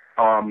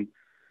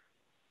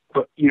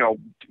 But,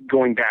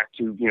 going back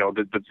to,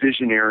 the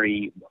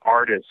visionary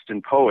artist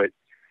and poet,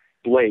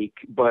 Blake,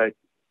 but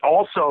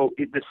also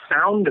the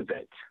sound of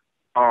it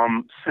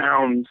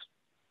sounds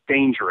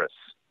dangerous.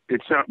 The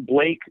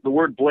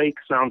word Blake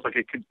sounds like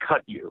it could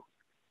cut you,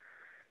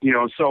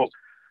 so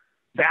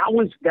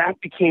that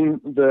became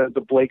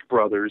the Blake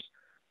brothers.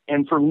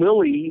 And for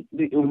Lily,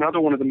 another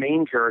one of the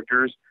main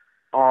characters,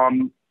 her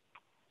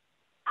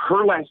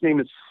last name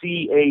is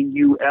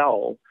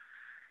Caul,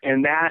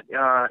 and that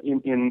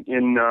in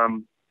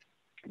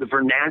the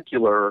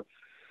vernacular,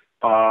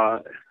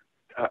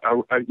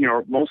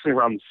 mostly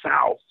around the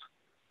South,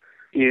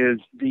 is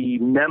the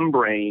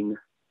membrane,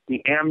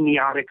 the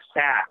amniotic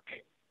sac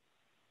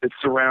that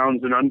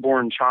surrounds an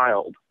unborn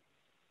child.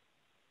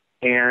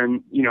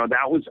 And,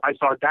 I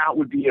thought that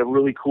would be a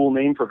really cool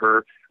name for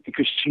her,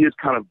 because she is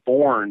kind of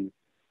born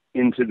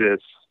into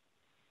this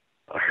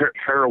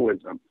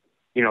heroism,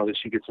 that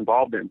she gets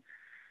involved in.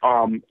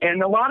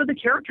 And a lot of the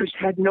characters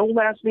had no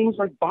last names,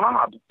 like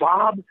Bob.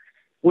 Bob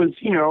was,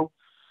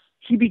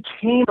 he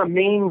became a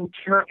main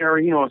character,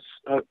 an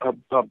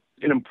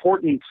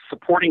important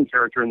supporting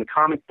character in the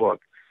comic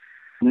book.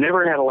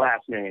 Never had a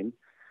last name.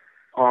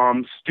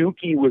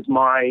 Stooky was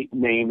my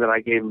name that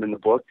I gave him in the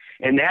book,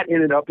 and that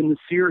ended up in the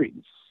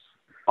series.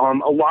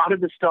 A lot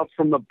of the stuff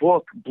from the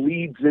book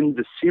bleeds into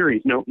the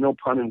series. No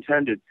pun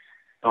intended.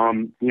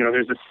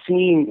 There's a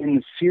scene in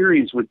the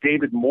series with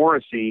David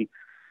Morrissey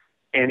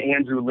and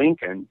Andrew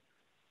Lincoln,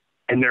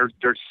 and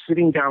they're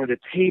sitting down at a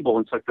table.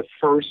 It's like the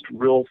first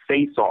real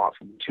face-off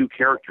of the two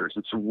characters.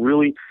 It's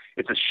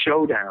a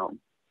showdown.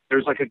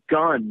 There's like a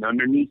gun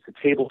underneath the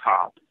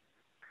tabletop,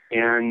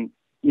 and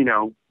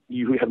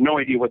you have no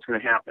idea what's going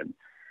to happen.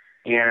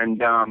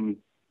 And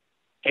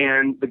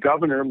the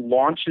governor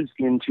launches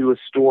into a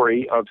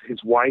story of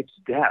his wife's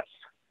death,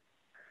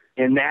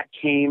 and that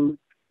came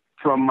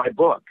from my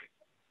book.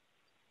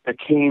 That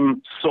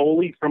came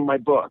solely from my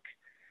book.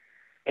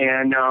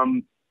 And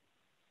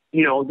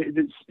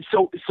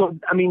so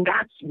I mean,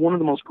 that's one of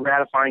the most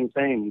gratifying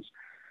things,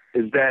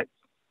 is that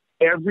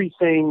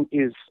everything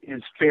is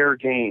fair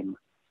game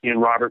in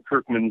Robert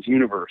Kirkman's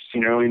universe.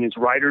 In his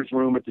writer's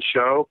room at the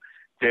show,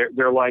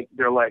 they're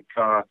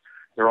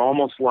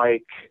almost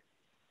like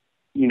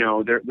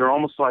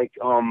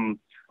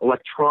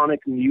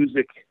electronic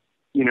music,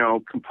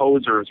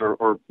 composers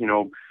or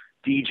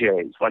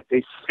DJs. Like,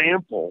 they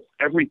sample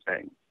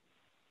everything.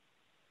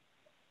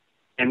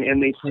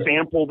 And they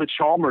sample the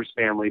Chalmers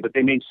family, but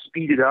they may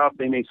speed it up,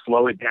 they may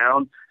slow it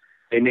down,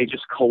 they may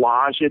just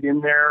collage it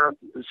in there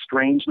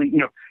strangely,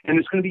 and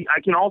it's going to be,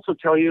 I can also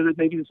tell you that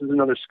maybe this is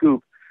another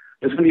scoop,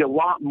 there's going to be a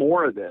lot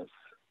more of this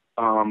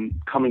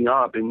coming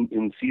up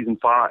in season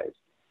 5.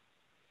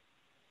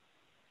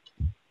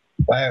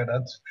 Wow,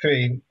 that's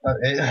pretty.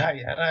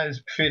 That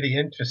is pretty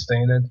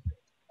interesting. And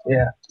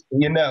yeah,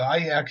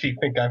 I actually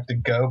think I have to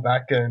go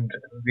back and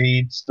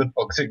read the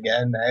books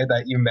again now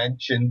that you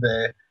mentioned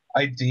the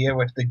idea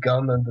with the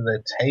gun under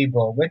the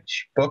table.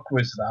 Which book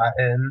was that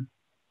in?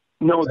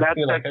 No, that's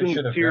in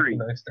the series.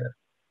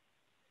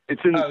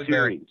 It's in the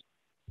series.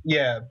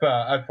 Yeah, but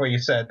I thought you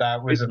said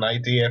that was an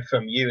idea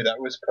from you that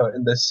was put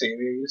in the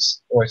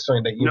series, or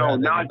something that you. No,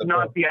 not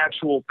the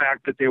actual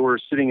fact that they were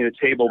sitting at a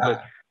table,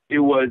 but it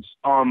was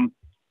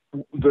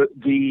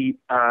the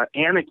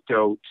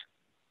anecdote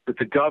that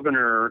the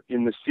governor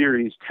in the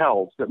series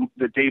tells,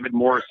 that David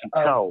Morrison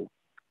tells.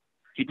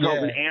 He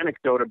tells an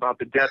anecdote about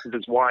the death of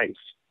his wife.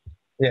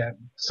 Yeah,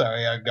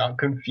 sorry, I got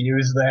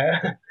confused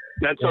there.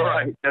 That's all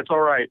right. That's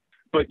all right.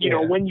 But, you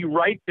know, when you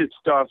write this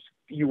stuff,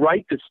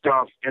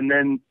 and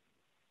then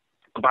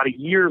about a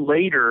year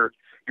later,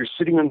 you're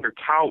sitting on your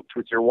couch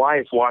with your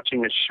wife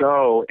watching a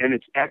show, and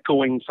it's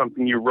echoing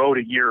something you wrote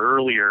a year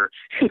earlier.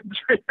 It's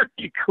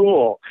very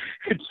cool.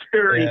 It's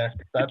very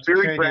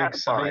gratifying.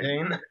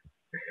 Exciting.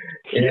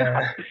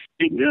 Yeah,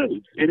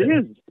 it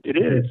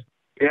is.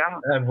 Yeah.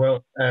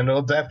 And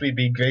it'll definitely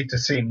be great to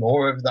see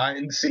more of that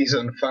in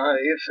season 5.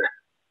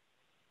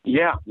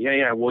 Yeah.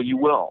 Well, you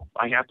will.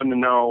 I happen to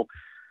know,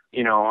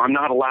 you know, I'm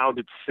not allowed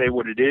to say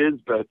what it is,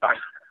 but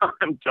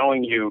I'm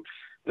telling you,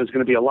 there's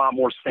going to be a lot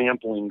more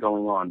sampling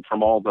going on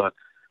from all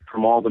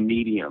the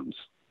mediums.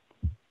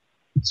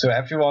 So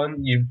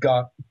everyone, you've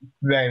got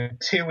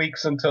around 2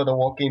 weeks until The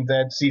Walking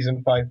Dead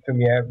season 5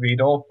 premiere.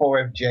 Read all 4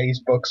 of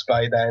Jay's books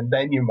by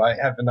then you might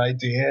have an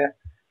idea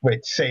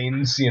which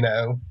scenes, you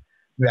know,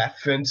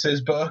 reference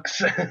his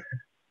books.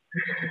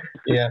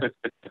 Yeah.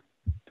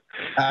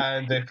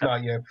 And if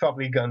not, you're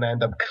probably going to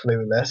end up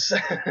clueless.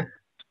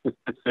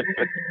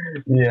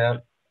 Yeah.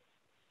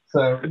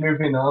 So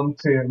moving on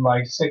to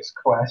my 6th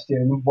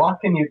question.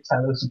 What can you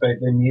tell us about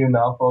the new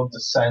novel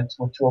Descent,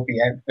 which will be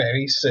out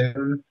very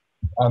soon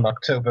on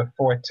October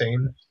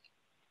 14th?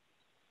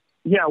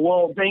 Yeah,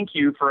 well, thank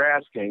you for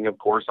asking. Of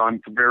course,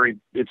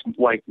 it's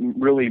like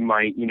really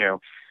my, you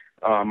know,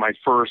 my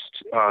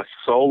first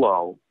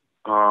solo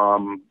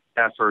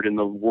effort in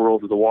the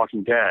world of The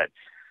Walking Dead.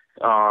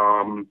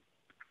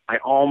 I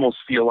almost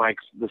feel like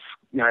this.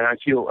 I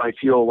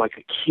feel like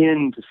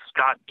akin to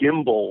Scott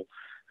Gimble,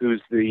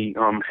 who's the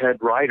head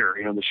writer,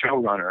 you know, the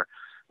showrunner,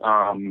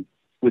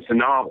 with the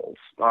novels.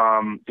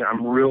 I'm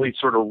really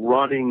sort of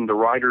running the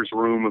writer's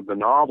room of the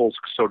novels,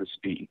 so to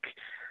speak.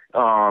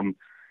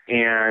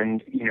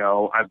 And, you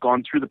know, I've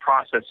gone through the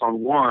process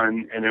on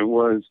one, and it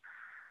was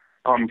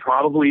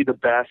probably the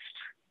best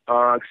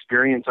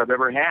experience I've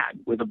ever had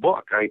with a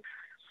book.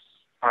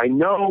 I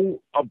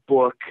know a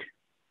book,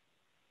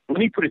 let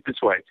me put it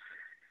this way.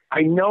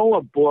 I know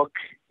a book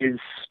is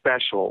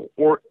special,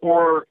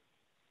 or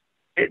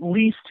at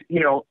least, you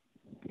know,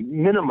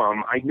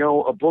 minimum, I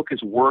know a book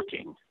is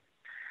working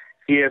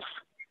if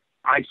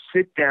I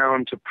sit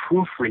down to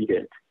proofread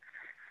it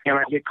and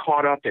I get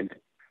caught up in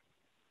it.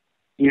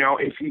 You know,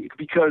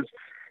 because,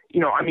 you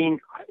know, I mean,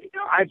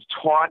 I've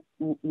taught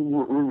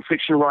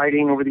fiction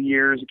writing over the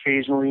years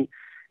occasionally,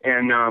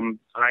 and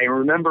I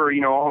remember,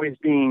 you know, always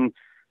being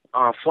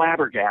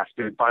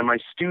flabbergasted by my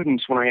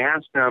students when I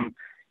asked them,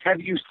 have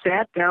you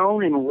sat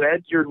down and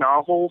read your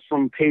novel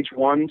from page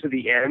 1 to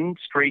the end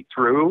straight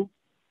through?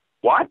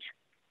 What?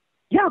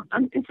 Yeah,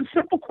 it's a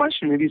simple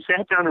question. Have you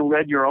sat down and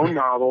read your own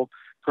novel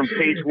from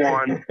page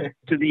 1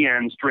 to the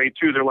end straight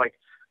through? They're like,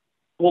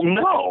 well,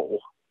 no.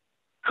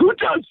 Who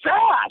does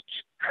that?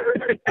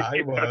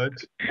 I would.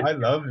 I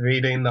love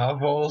reading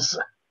novels.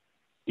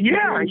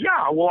 Yeah.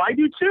 Well, I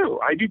do too.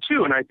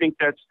 And I think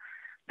that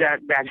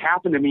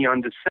happened to me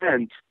on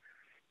Descent.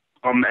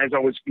 As I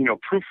was, you know,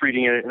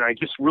 proofreading it, and I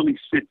just really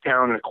sit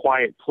down in a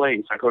quiet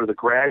place. I go to the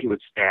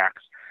graduate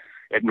stacks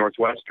at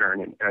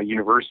Northwestern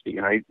University,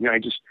 and I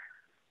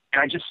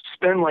just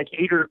spend like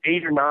 8 or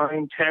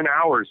 9, 10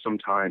 hours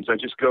sometimes. I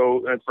just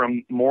go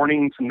from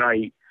morning to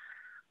night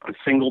on a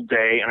single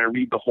day, and I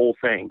read the whole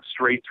thing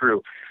straight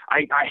through.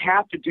 I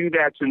have to do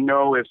that to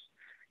know if,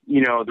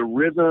 you know, the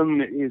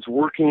rhythm is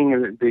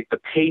working, the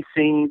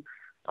pacing.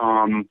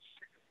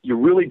 You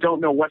really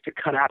don't know what to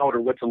cut out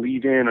or what to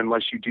leave in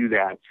unless you do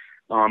that.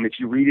 If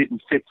you read it in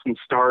fits and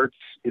starts,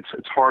 it's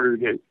harder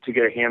to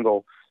get a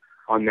handle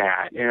on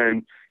that.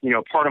 And, you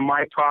know, part of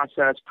my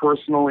process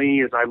personally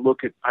is I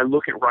look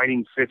at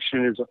writing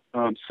fiction as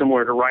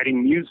similar to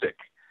writing music.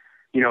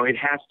 You know, it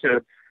has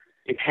to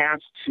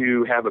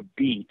have a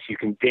beat you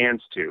can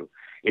dance to.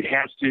 It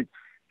has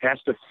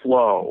to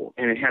flow,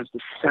 and it has to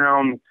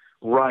sound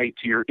right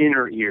to your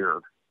inner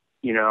ear,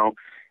 you know.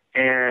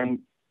 And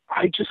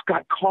I just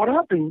got caught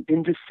up in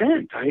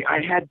Descent.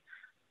 I had,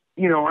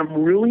 you know,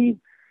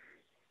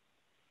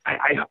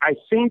 I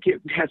think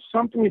it has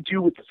something to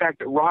do with the fact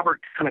that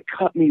Robert kind of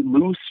cut me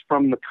loose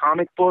from the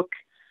comic book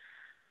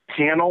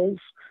panels,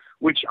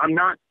 which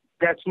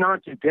that's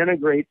not to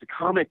denigrate the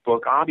comic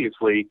book,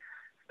 obviously.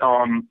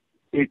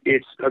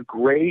 It's a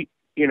great,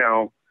 you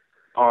know,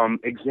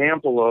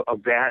 example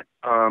of that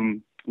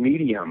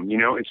medium. You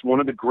know, it's one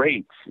of the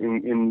greats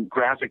in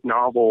graphic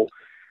novel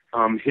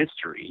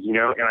history, you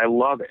know, and I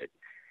love it.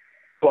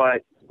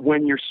 But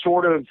when you're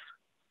sort of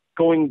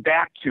going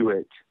back to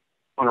it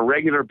on a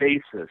regular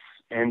basis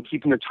and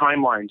keeping the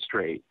timeline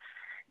straight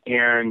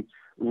and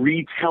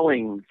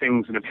retelling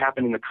things that have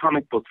happened in the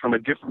comic book from a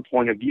different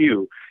point of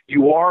view,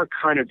 you are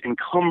kind of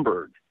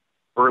encumbered,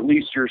 or at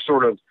least you're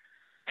sort of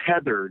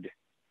tethered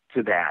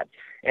to that.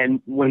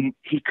 And when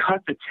he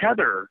cut the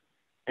tether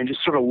and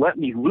just sort of let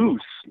me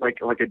loose, like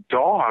a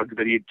dog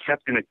that he had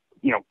kept in a,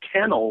 you know,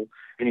 kennel,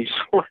 and he just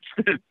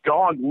lets this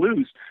dog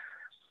loose,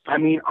 I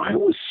mean, I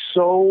was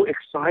so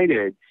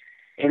excited.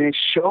 And it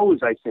shows,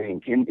 I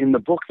think, in the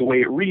book, the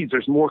way it reads.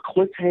 There's more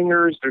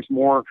cliffhangers. There's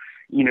more,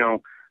 you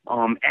know,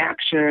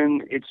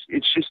 action.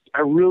 It's just,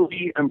 I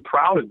really am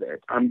proud of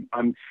it. I'm,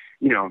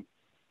 you know,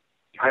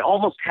 I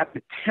almost have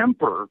to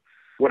temper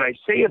what I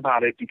say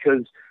about it,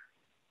 because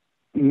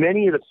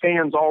many of the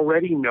fans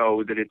already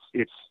know that it's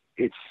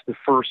the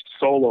first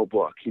solo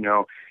book. You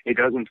know, it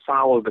doesn't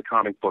follow the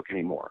comic book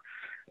anymore.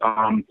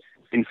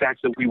 In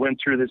fact, that we went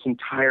through this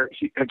entire.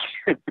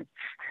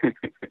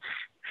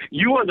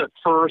 You are the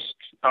first,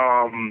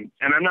 and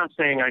I'm not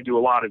saying I do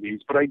a lot of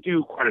these, but I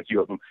do quite a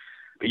few of them.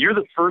 But you're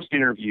the first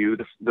interview,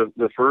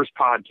 the first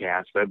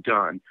podcast I've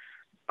done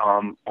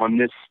on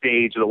this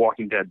stage of the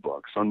Walking Dead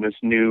books, on this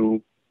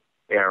new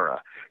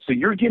era. So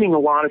you're getting a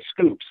lot of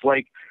scoops.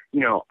 Like, you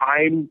know,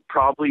 I'm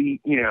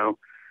probably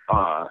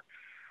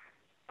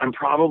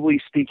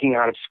speaking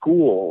out of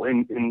school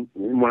and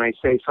when I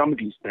say some of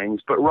these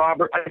things. But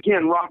Robert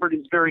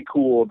is very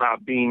cool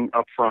about being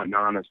upfront and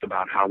honest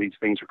about how these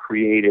things are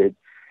created.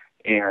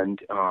 And,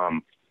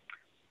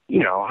 you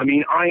know, I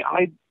mean,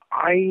 I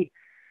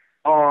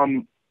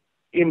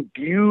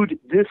imbued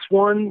this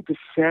one,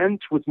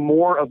 Descent, with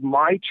more of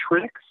my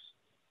tricks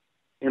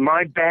and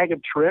my bag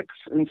of tricks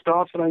and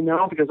stuff that I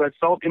know, because I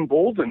felt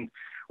emboldened.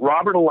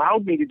 Robert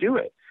allowed me to do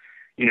it,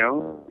 you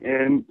know?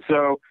 And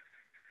so,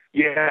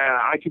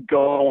 yeah, I could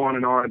go on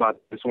and on about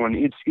this one.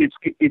 It's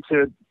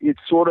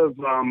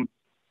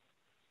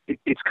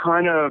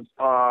kind of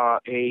I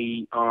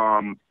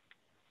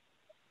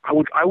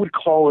would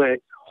call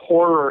it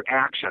horror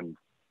action.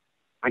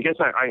 I guess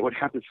I would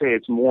have to say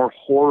it's more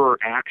horror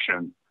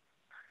action,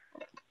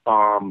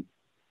 or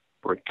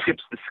it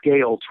tips the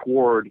scale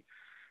toward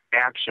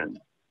action,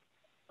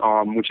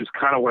 which is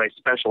kind of what I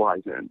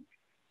specialize in.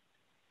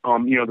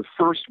 You know, the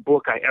first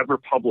book I ever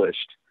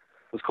published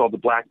was called The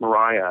Black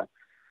Mariah,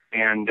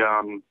 and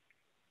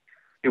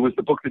it was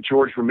the book that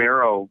George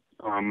Romero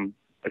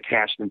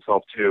attached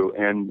himself to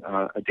and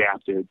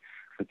adapted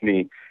with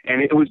me.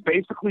 And it was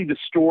basically the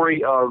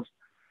story of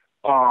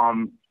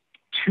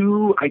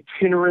two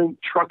itinerant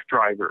truck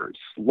drivers,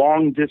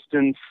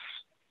 long-distance,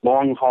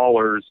 long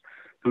haulers,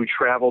 who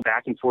travel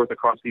back and forth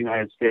across the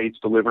United States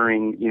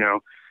delivering, you know,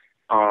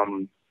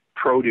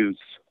 produce,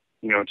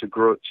 you know, to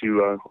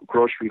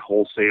grocery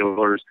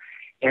wholesalers.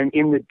 And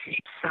in the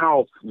deep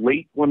South,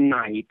 late one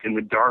night, in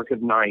the dark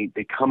of night,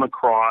 they come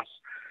across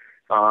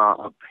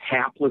a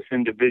hapless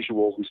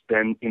individual who's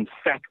been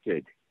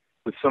infected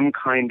with some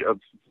kind of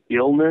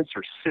illness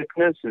or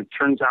sickness, and it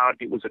turns out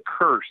it was a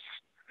curse.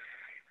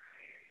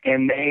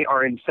 And they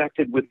are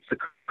infected with the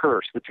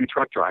curse, the two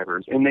truck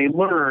drivers, and they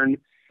learn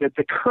that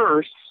the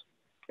curse,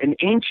 an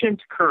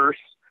ancient curse,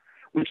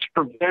 which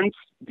prevents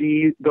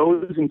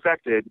those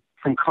infected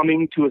from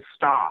coming to a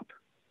stop.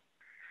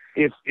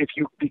 If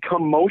you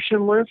become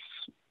motionless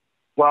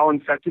while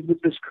infected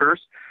with this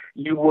curse,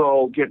 you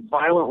will get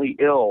violently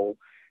ill,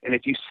 and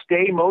if you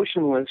stay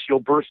motionless, you'll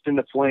burst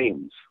into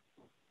flames.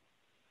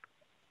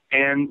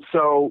 And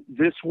so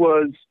this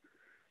was,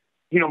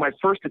 you know, my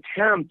first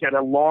attempt at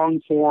a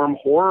long-form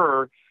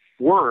horror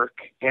work,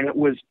 and it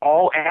was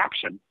all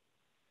action.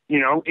 You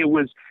know,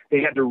 they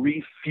had to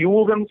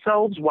refuel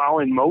themselves while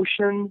in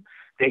motion.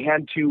 They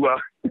had to,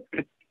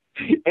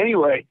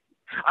 anyway,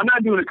 I'm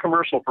not doing a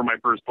commercial for my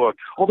first book,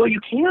 although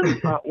you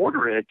can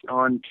order it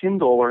on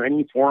Kindle or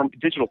any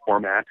digital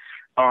format.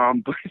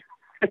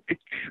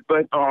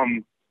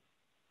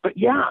 But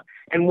yeah,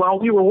 and while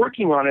we were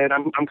working on it,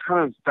 I'm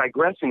kind of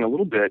digressing a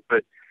little bit,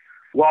 but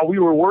while we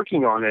were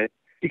working on it,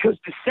 because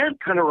Descent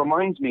kind of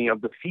reminds me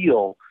of the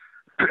feel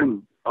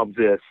of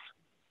this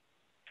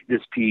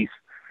piece.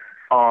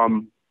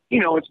 You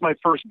know, it's my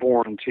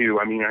firstborn too.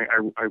 I mean,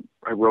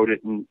 I wrote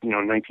it in, you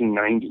know,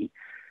 1990.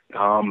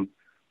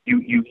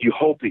 You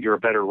hope that you're a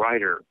better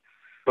writer,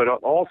 but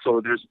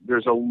also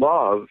there's a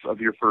love of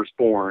your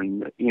firstborn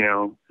that, you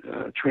know,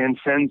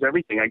 transcends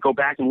everything. I go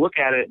back and look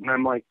at it and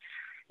I'm like,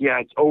 yeah,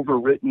 it's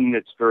overwritten.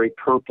 It's very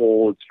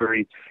purple. It's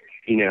very,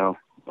 you know,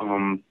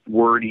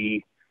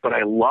 wordy, but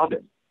I love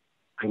it.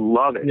 I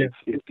love it. Yeah.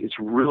 It's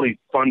really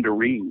fun to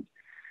read.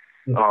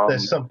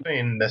 There's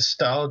something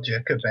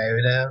nostalgic about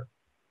it.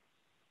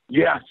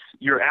 Yes,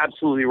 you're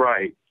absolutely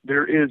right.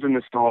 There is a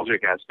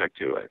nostalgic aspect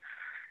to it.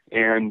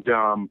 And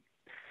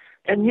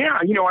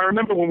yeah, you know, I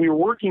remember when we were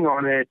working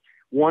on it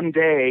one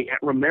day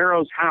at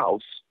Romero's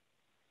house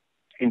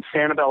in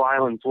Sanibel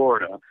Island,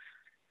 Florida.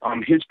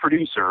 His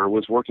producer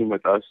was working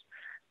with us,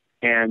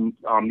 and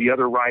the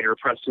other writer,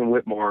 Preston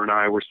Whitmore, and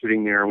I were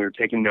sitting there, and we were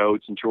taking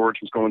notes, and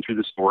George was going through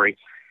the story,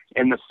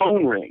 and the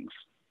phone rings.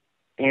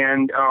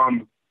 And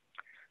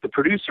the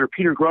producer,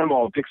 Peter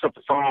Grunwald, picks up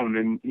the phone,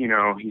 and, you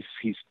know,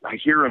 I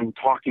hear him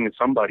talking to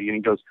somebody, and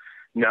he goes,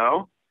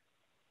 nope,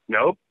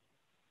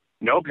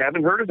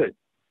 haven't heard of it.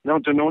 No,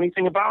 don't know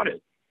anything about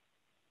it.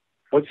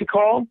 What's it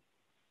called?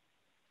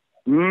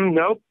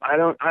 Nope, I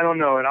don't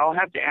know it. I'll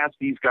have to ask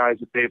these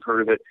guys if they've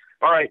heard of it.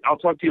 All right, I'll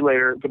talk to you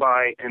later.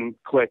 Goodbye. And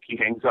click, he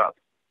hangs up.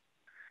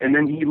 And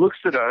then he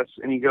looks at us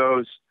and he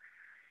goes,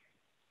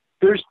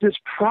 there's this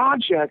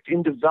project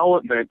in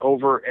development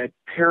over at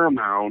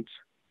Paramount.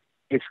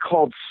 It's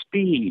called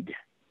Speed.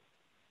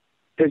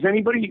 Has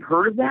anybody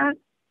heard of that?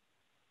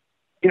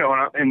 You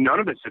know, and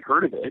none of us had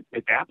heard of it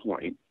at that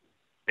point.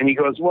 And he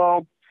goes,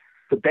 well,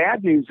 the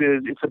bad news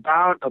is it's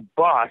about a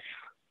bus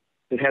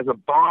that has a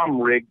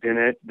bomb rigged in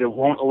it that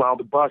won't allow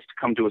the bus to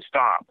come to a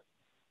stop.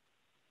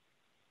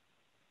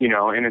 You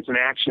know, and it's an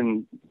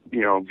action, you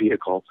know,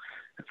 vehicle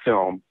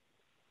film.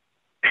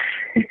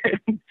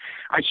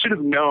 I should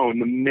have known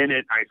the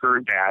minute I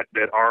heard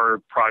that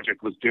our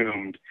project was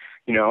doomed.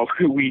 You know,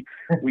 we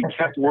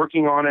kept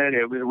working on it.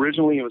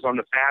 Originally it was on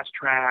the fast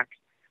track,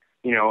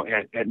 you know,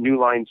 at New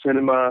Line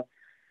Cinema,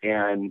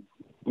 and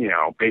you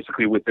know,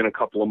 basically within a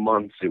couple of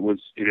months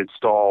it had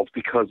stalled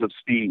because of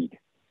speed.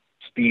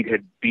 Speed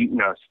had beaten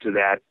us to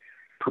that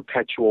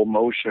perpetual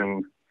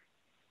motion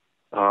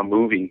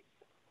movie.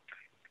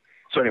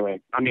 So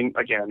anyway, I mean,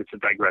 again, it's a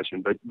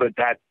digression, but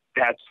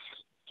that's,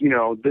 you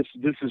know, this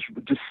is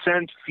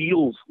Descent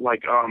feels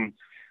like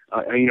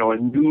you know, a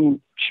new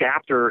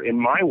chapter in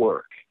my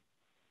work,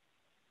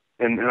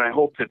 and I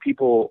hope that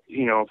people,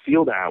 you know,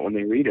 feel that when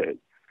they read it.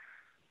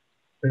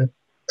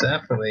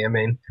 Definitely. I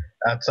mean,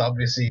 that's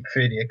obviously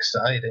pretty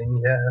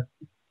exciting. Yeah.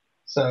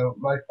 So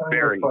my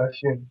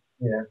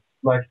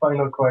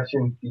final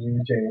question for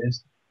you, Jay,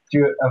 is: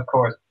 of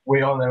course,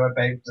 we all know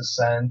about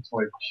Descent,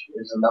 which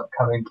is an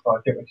upcoming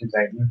project which is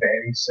out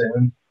very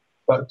soon.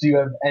 But do you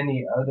have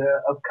any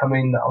other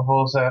upcoming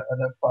novels or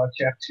other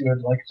projects you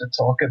would like to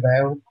talk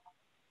about?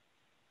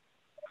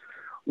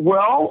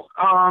 Well,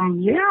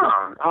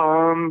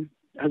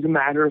 as a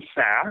matter of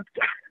fact,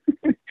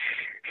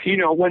 you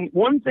know,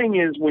 one thing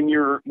is when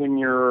you're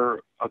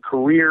a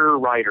career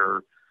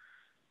writer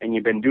and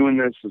you've been doing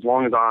this as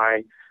long as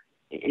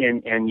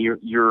and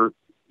you're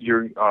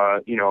you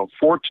know,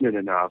 fortunate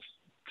enough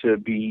to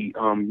be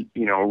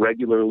you know,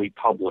 regularly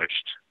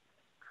published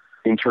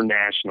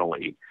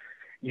internationally,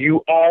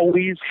 you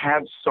always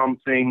have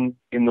something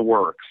in the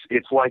works.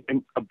 It's like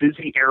a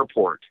busy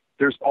airport.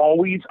 There's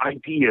always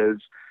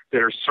ideas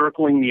that are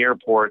circling the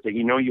airport that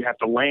you know you have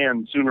to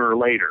land sooner or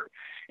later,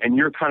 and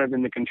you're kind of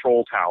in the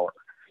control tower.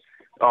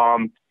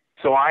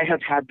 So I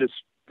have had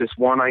this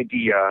one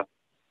idea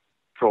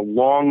for a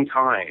long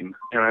time,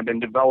 and I've been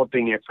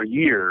developing it for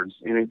years,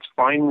 and it's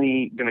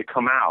finally going to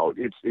come out.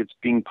 It's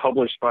being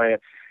published by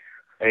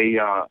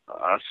a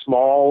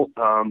small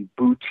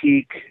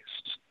boutique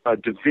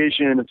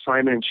division of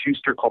Simon &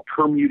 Schuster called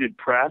Permuted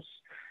Press,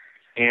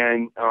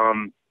 and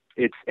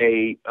it's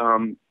a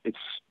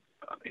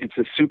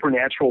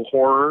supernatural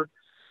horror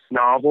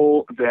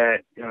novel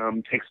that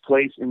takes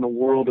place in the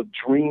world of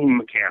dream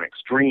mechanics,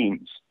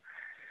 dreams,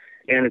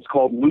 and it's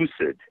called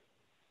Lucid.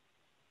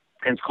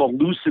 And it's called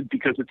Lucid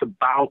because it's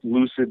about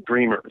lucid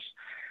dreamers,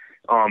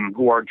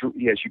 who are,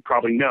 as you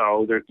probably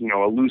know, you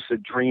know, a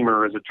lucid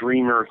dreamer is a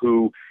dreamer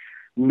who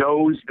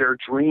knows they're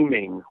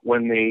dreaming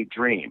when they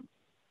dream.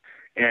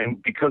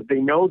 And because they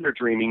know they're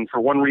dreaming for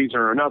one reason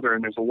or another,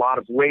 and there's a lot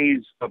of ways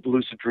a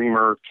lucid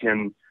dreamer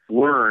can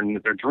learn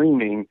that they're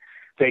dreaming,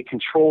 they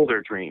control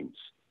their dreams.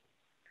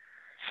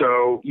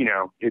 So, you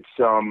know, it's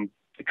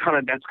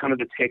that's kind of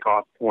the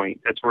takeoff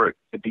point. That's where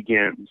it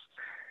begins.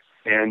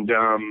 And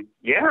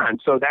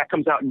and so that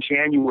comes out in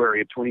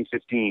January of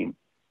 2015.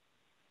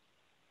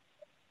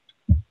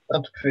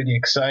 That's pretty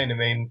exciting. I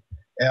mean,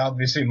 it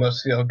obviously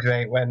must feel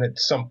great when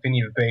it's something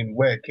you've been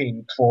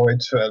working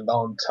towards for a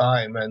long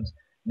time, and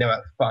you know,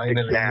 it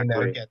finally you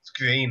know, gets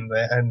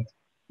greenlit, and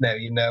now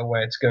you know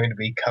where it's going to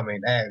be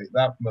coming out.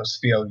 That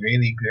must feel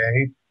really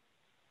great.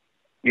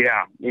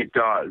 Yeah, it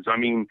does. I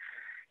mean,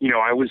 you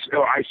know,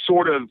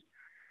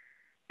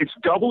 it's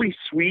doubly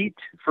sweet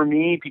for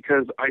me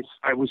because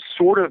I was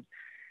sort of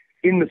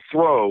in the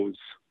throes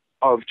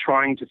of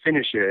trying to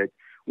finish it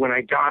when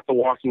I got the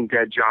Walking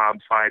Dead job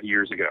 5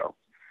 years ago.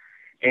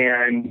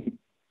 And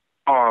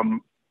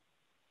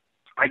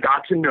I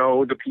got to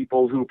know the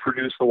people who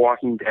produce the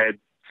Walking Dead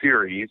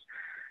series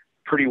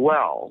pretty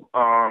well.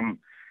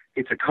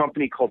 It's a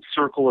company called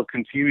Circle of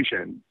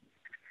Confusion,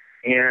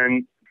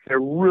 and they're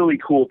really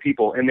cool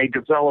people, and they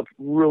develop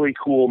really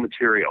cool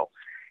material.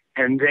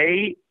 And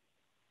they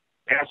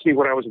asked me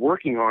what I was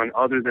working on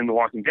other than The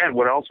Walking Dead.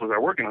 What else was I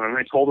working on? And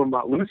I told them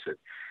about Lucid.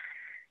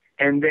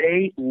 And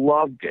they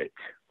loved it.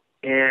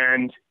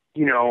 And,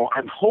 you know,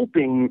 I'm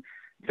hoping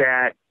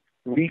that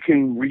we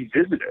can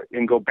revisit it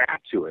and go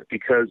back to it,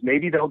 because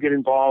maybe they'll get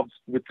involved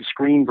with the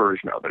screen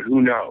version of it.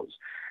 Who knows?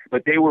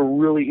 But they were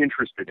really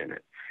interested in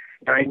it.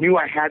 And I knew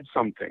I had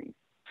something.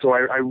 So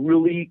I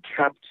really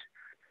kept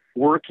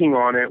working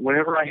on it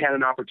whenever I had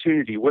an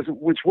opportunity,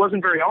 which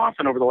wasn't very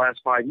often over the last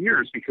 5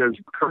 years, because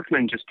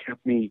Kirkman just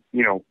kept me,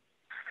 you know,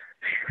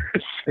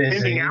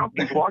 sending out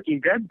these Walking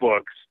Dead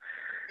books.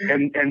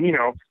 And you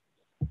know,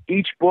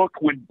 each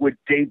book would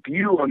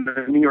debut on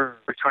the New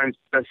York Times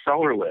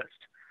bestseller list.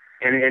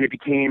 And it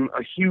became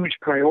a huge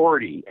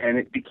priority, and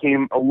it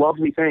became a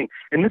lovely thing.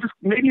 And this is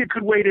maybe a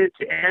good way to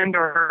end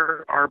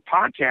our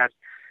podcast,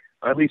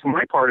 at least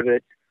my part of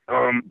it,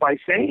 by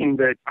saying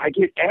that I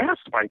get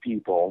asked by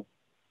people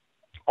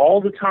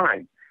all the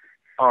time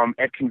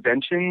at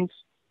conventions,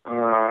 you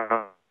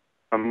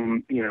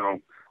know,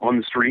 on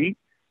the street,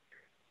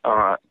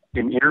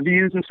 in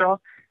interviews and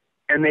stuff,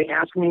 and they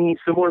ask me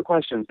similar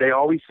questions. They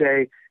always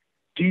say,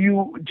 "Do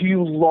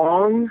you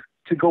long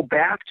to go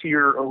back to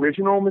your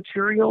original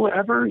material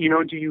ever? You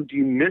know, do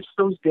you miss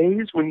those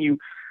days when you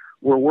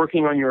were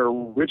working on your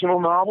original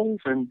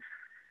novels? And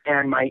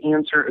my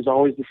answer is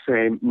always the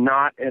same: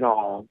 not at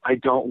all. I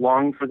don't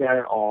long for that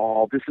at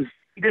all. This is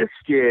this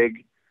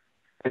gig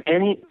that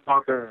any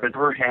author has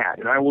ever had,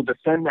 and I will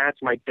defend that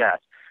to my death.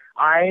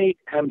 I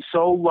am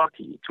so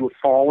lucky to have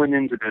fallen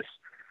into this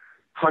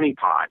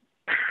honeypot,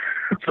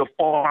 the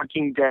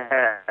Walking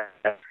Dead,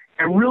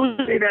 and really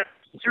say that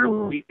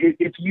sincerely.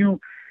 If you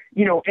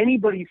know,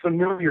 anybody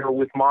familiar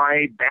with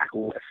my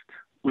backlist,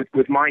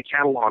 with my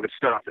catalog of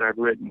stuff that I've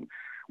written,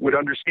 would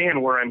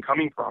understand where I'm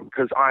coming from,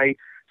 because I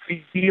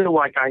feel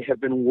like I have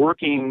been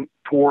working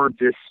toward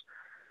this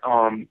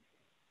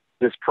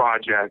this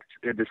project,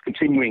 this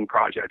continuing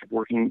project of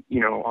working, you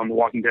know, on the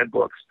Walking Dead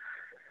books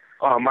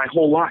my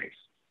whole life.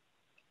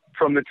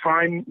 From the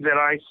time that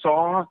I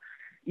saw,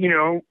 you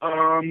know,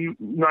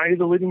 Night of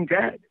the Living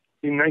Dead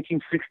in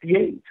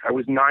 1968. I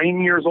was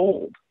 9 years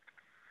old,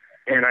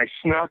 and I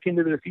snuck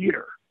into the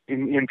theater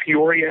in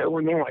Peoria,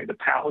 Illinois, the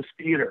Palace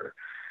Theater.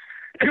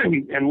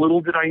 And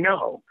little did I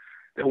know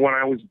that when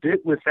I was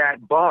bit with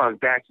that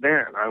bug back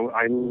then,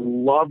 I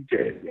loved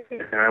it,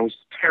 and I was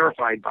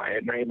terrified by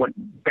it, and I went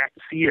back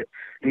to see it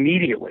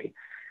immediately.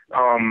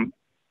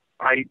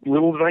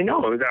 Little did I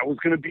know that was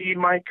going to be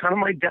my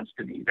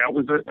destiny. That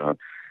was a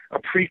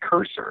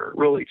precursor,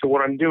 really, to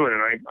what I'm doing.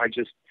 And I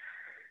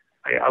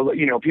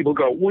you know, people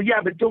go, well,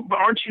 yeah, but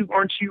don't you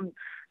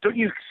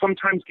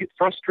sometimes get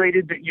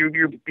frustrated that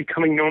you're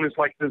becoming known as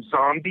like the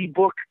zombie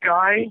book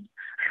guy?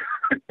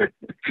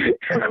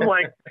 And I'm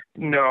like,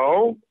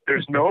 no,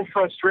 there's no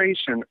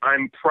frustration.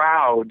 I'm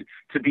proud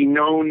to be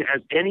known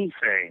as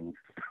anything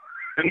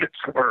in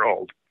this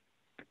world.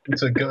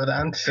 It's a good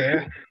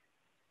answer.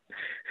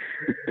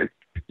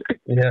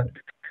 Yeah.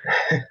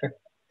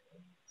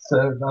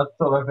 So that's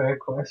all of our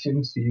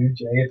questions to you,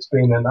 Jay. It's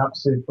been an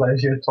absolute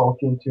pleasure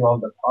talking to you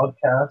on the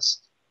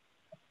podcast.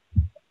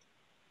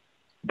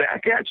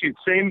 Back at you.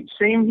 Same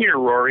here,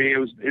 Rory.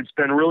 It's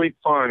been really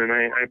fun, and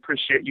I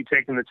appreciate you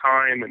taking the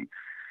time and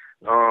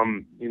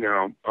you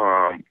know,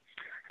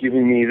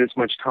 giving me this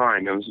much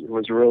time. It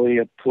was really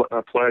a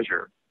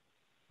pleasure.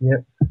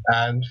 Yep.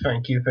 And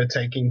thank you for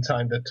taking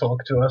time to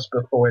talk to us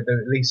before the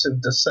release of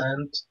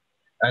Descent.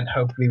 And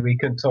hopefully we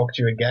can talk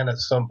to you again at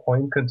some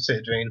point,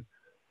 considering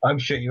I'm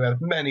sure you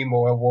have many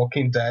more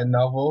Walking Dead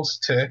novels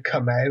to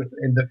come out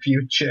in the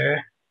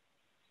future.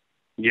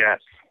 Yes,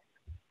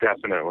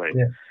 definitely.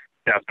 Yeah.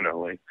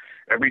 Definitely.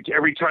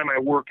 Every time I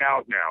work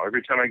out now,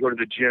 every time I go to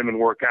the gym and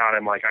work out,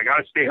 I'm like, I got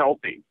to stay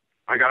healthy.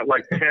 I got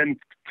like 10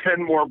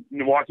 more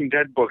Walking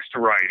Dead books to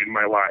write in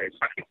my life.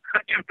 I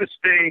have to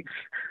stay.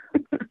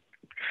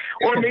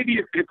 Or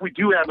maybe if we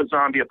do have a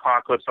zombie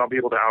apocalypse, I'll be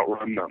able to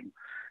outrun them.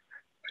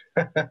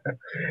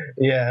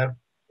 Yeah,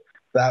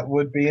 that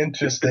would be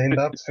interesting,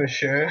 that's for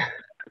sure.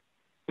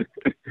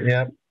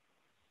 Yeah.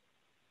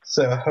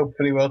 So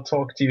hopefully we'll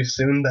talk to you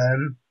soon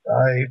then.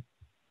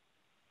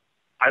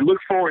 I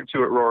look forward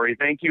to it, Rory.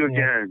 Thank you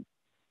again.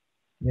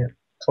 Yeah.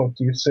 Talk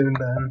to you soon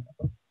then.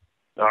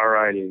 All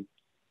righty.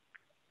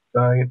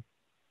 Bye.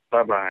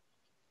 Bye-bye.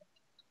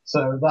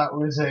 So that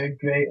was a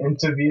great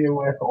interview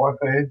with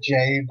author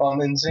Jay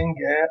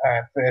Bonansinga,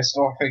 our first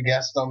author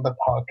guest on the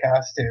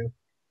podcast, who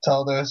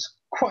told us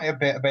quite a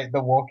bit about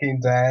The Walking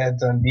Dead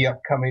and the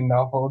upcoming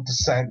novel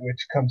Descent,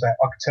 which comes out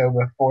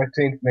October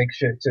 14th. Make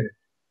sure to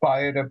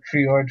buy it or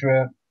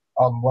pre-order it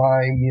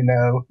online, you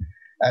know.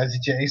 As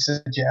Jay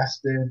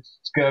suggested,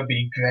 it's going to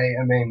be great.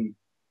 I mean,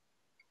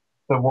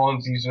 the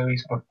ones he's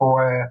released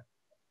before,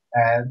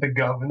 the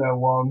Governor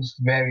ones,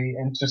 very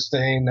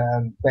interesting,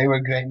 and they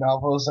were great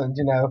novels. And,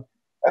 you know,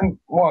 and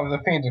one of the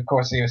things, of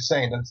course, he was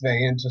saying that's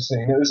very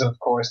interesting is, of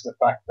course, the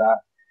fact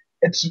that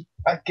it's,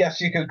 I guess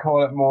you could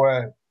call it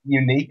more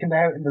unique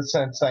now, in the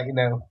sense that, you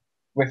know,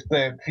 with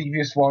the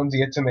previous ones,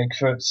 you had to make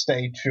sure it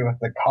stayed true with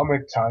the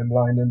comic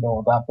timeline and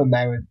all that, but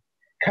now it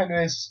kind of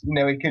is, you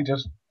know, he can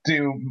just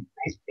do,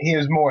 he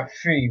has more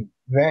free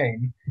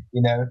reign,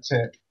 you know,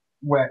 to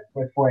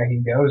with where he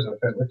goes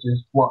with it, which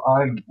is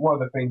one of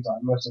the things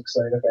I'm most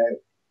excited about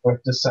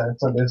with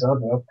Descent and his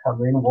other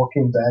upcoming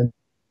Walking Dead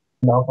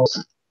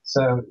novels.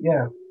 So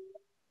yeah,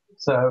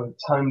 so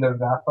time to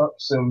wrap up.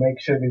 So make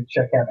sure to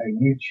check out our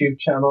YouTube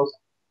channels.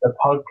 The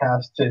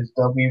podcast is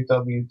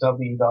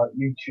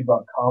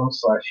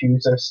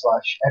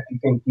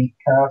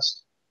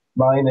www.youtube.com/user/everythinggeekcast.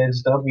 Mine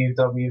is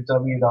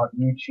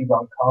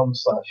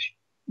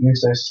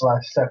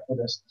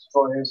www.youtube.com/user/separatist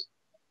destroyers.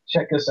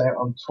 Check us out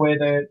on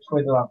Twitter,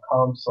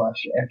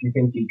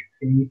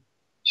 twitter.com/everythinggeekp.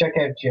 Check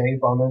out Jay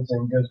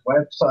Bonansinga's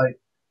website,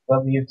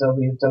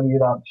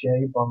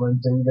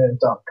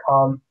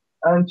 www.jaybonansinga.com.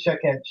 And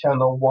check out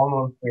Channel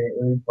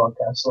 1138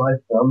 Broadcast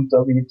Live from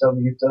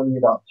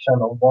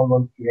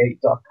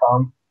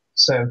www.channel1138.com.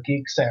 So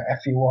geeks out,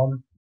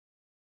 everyone.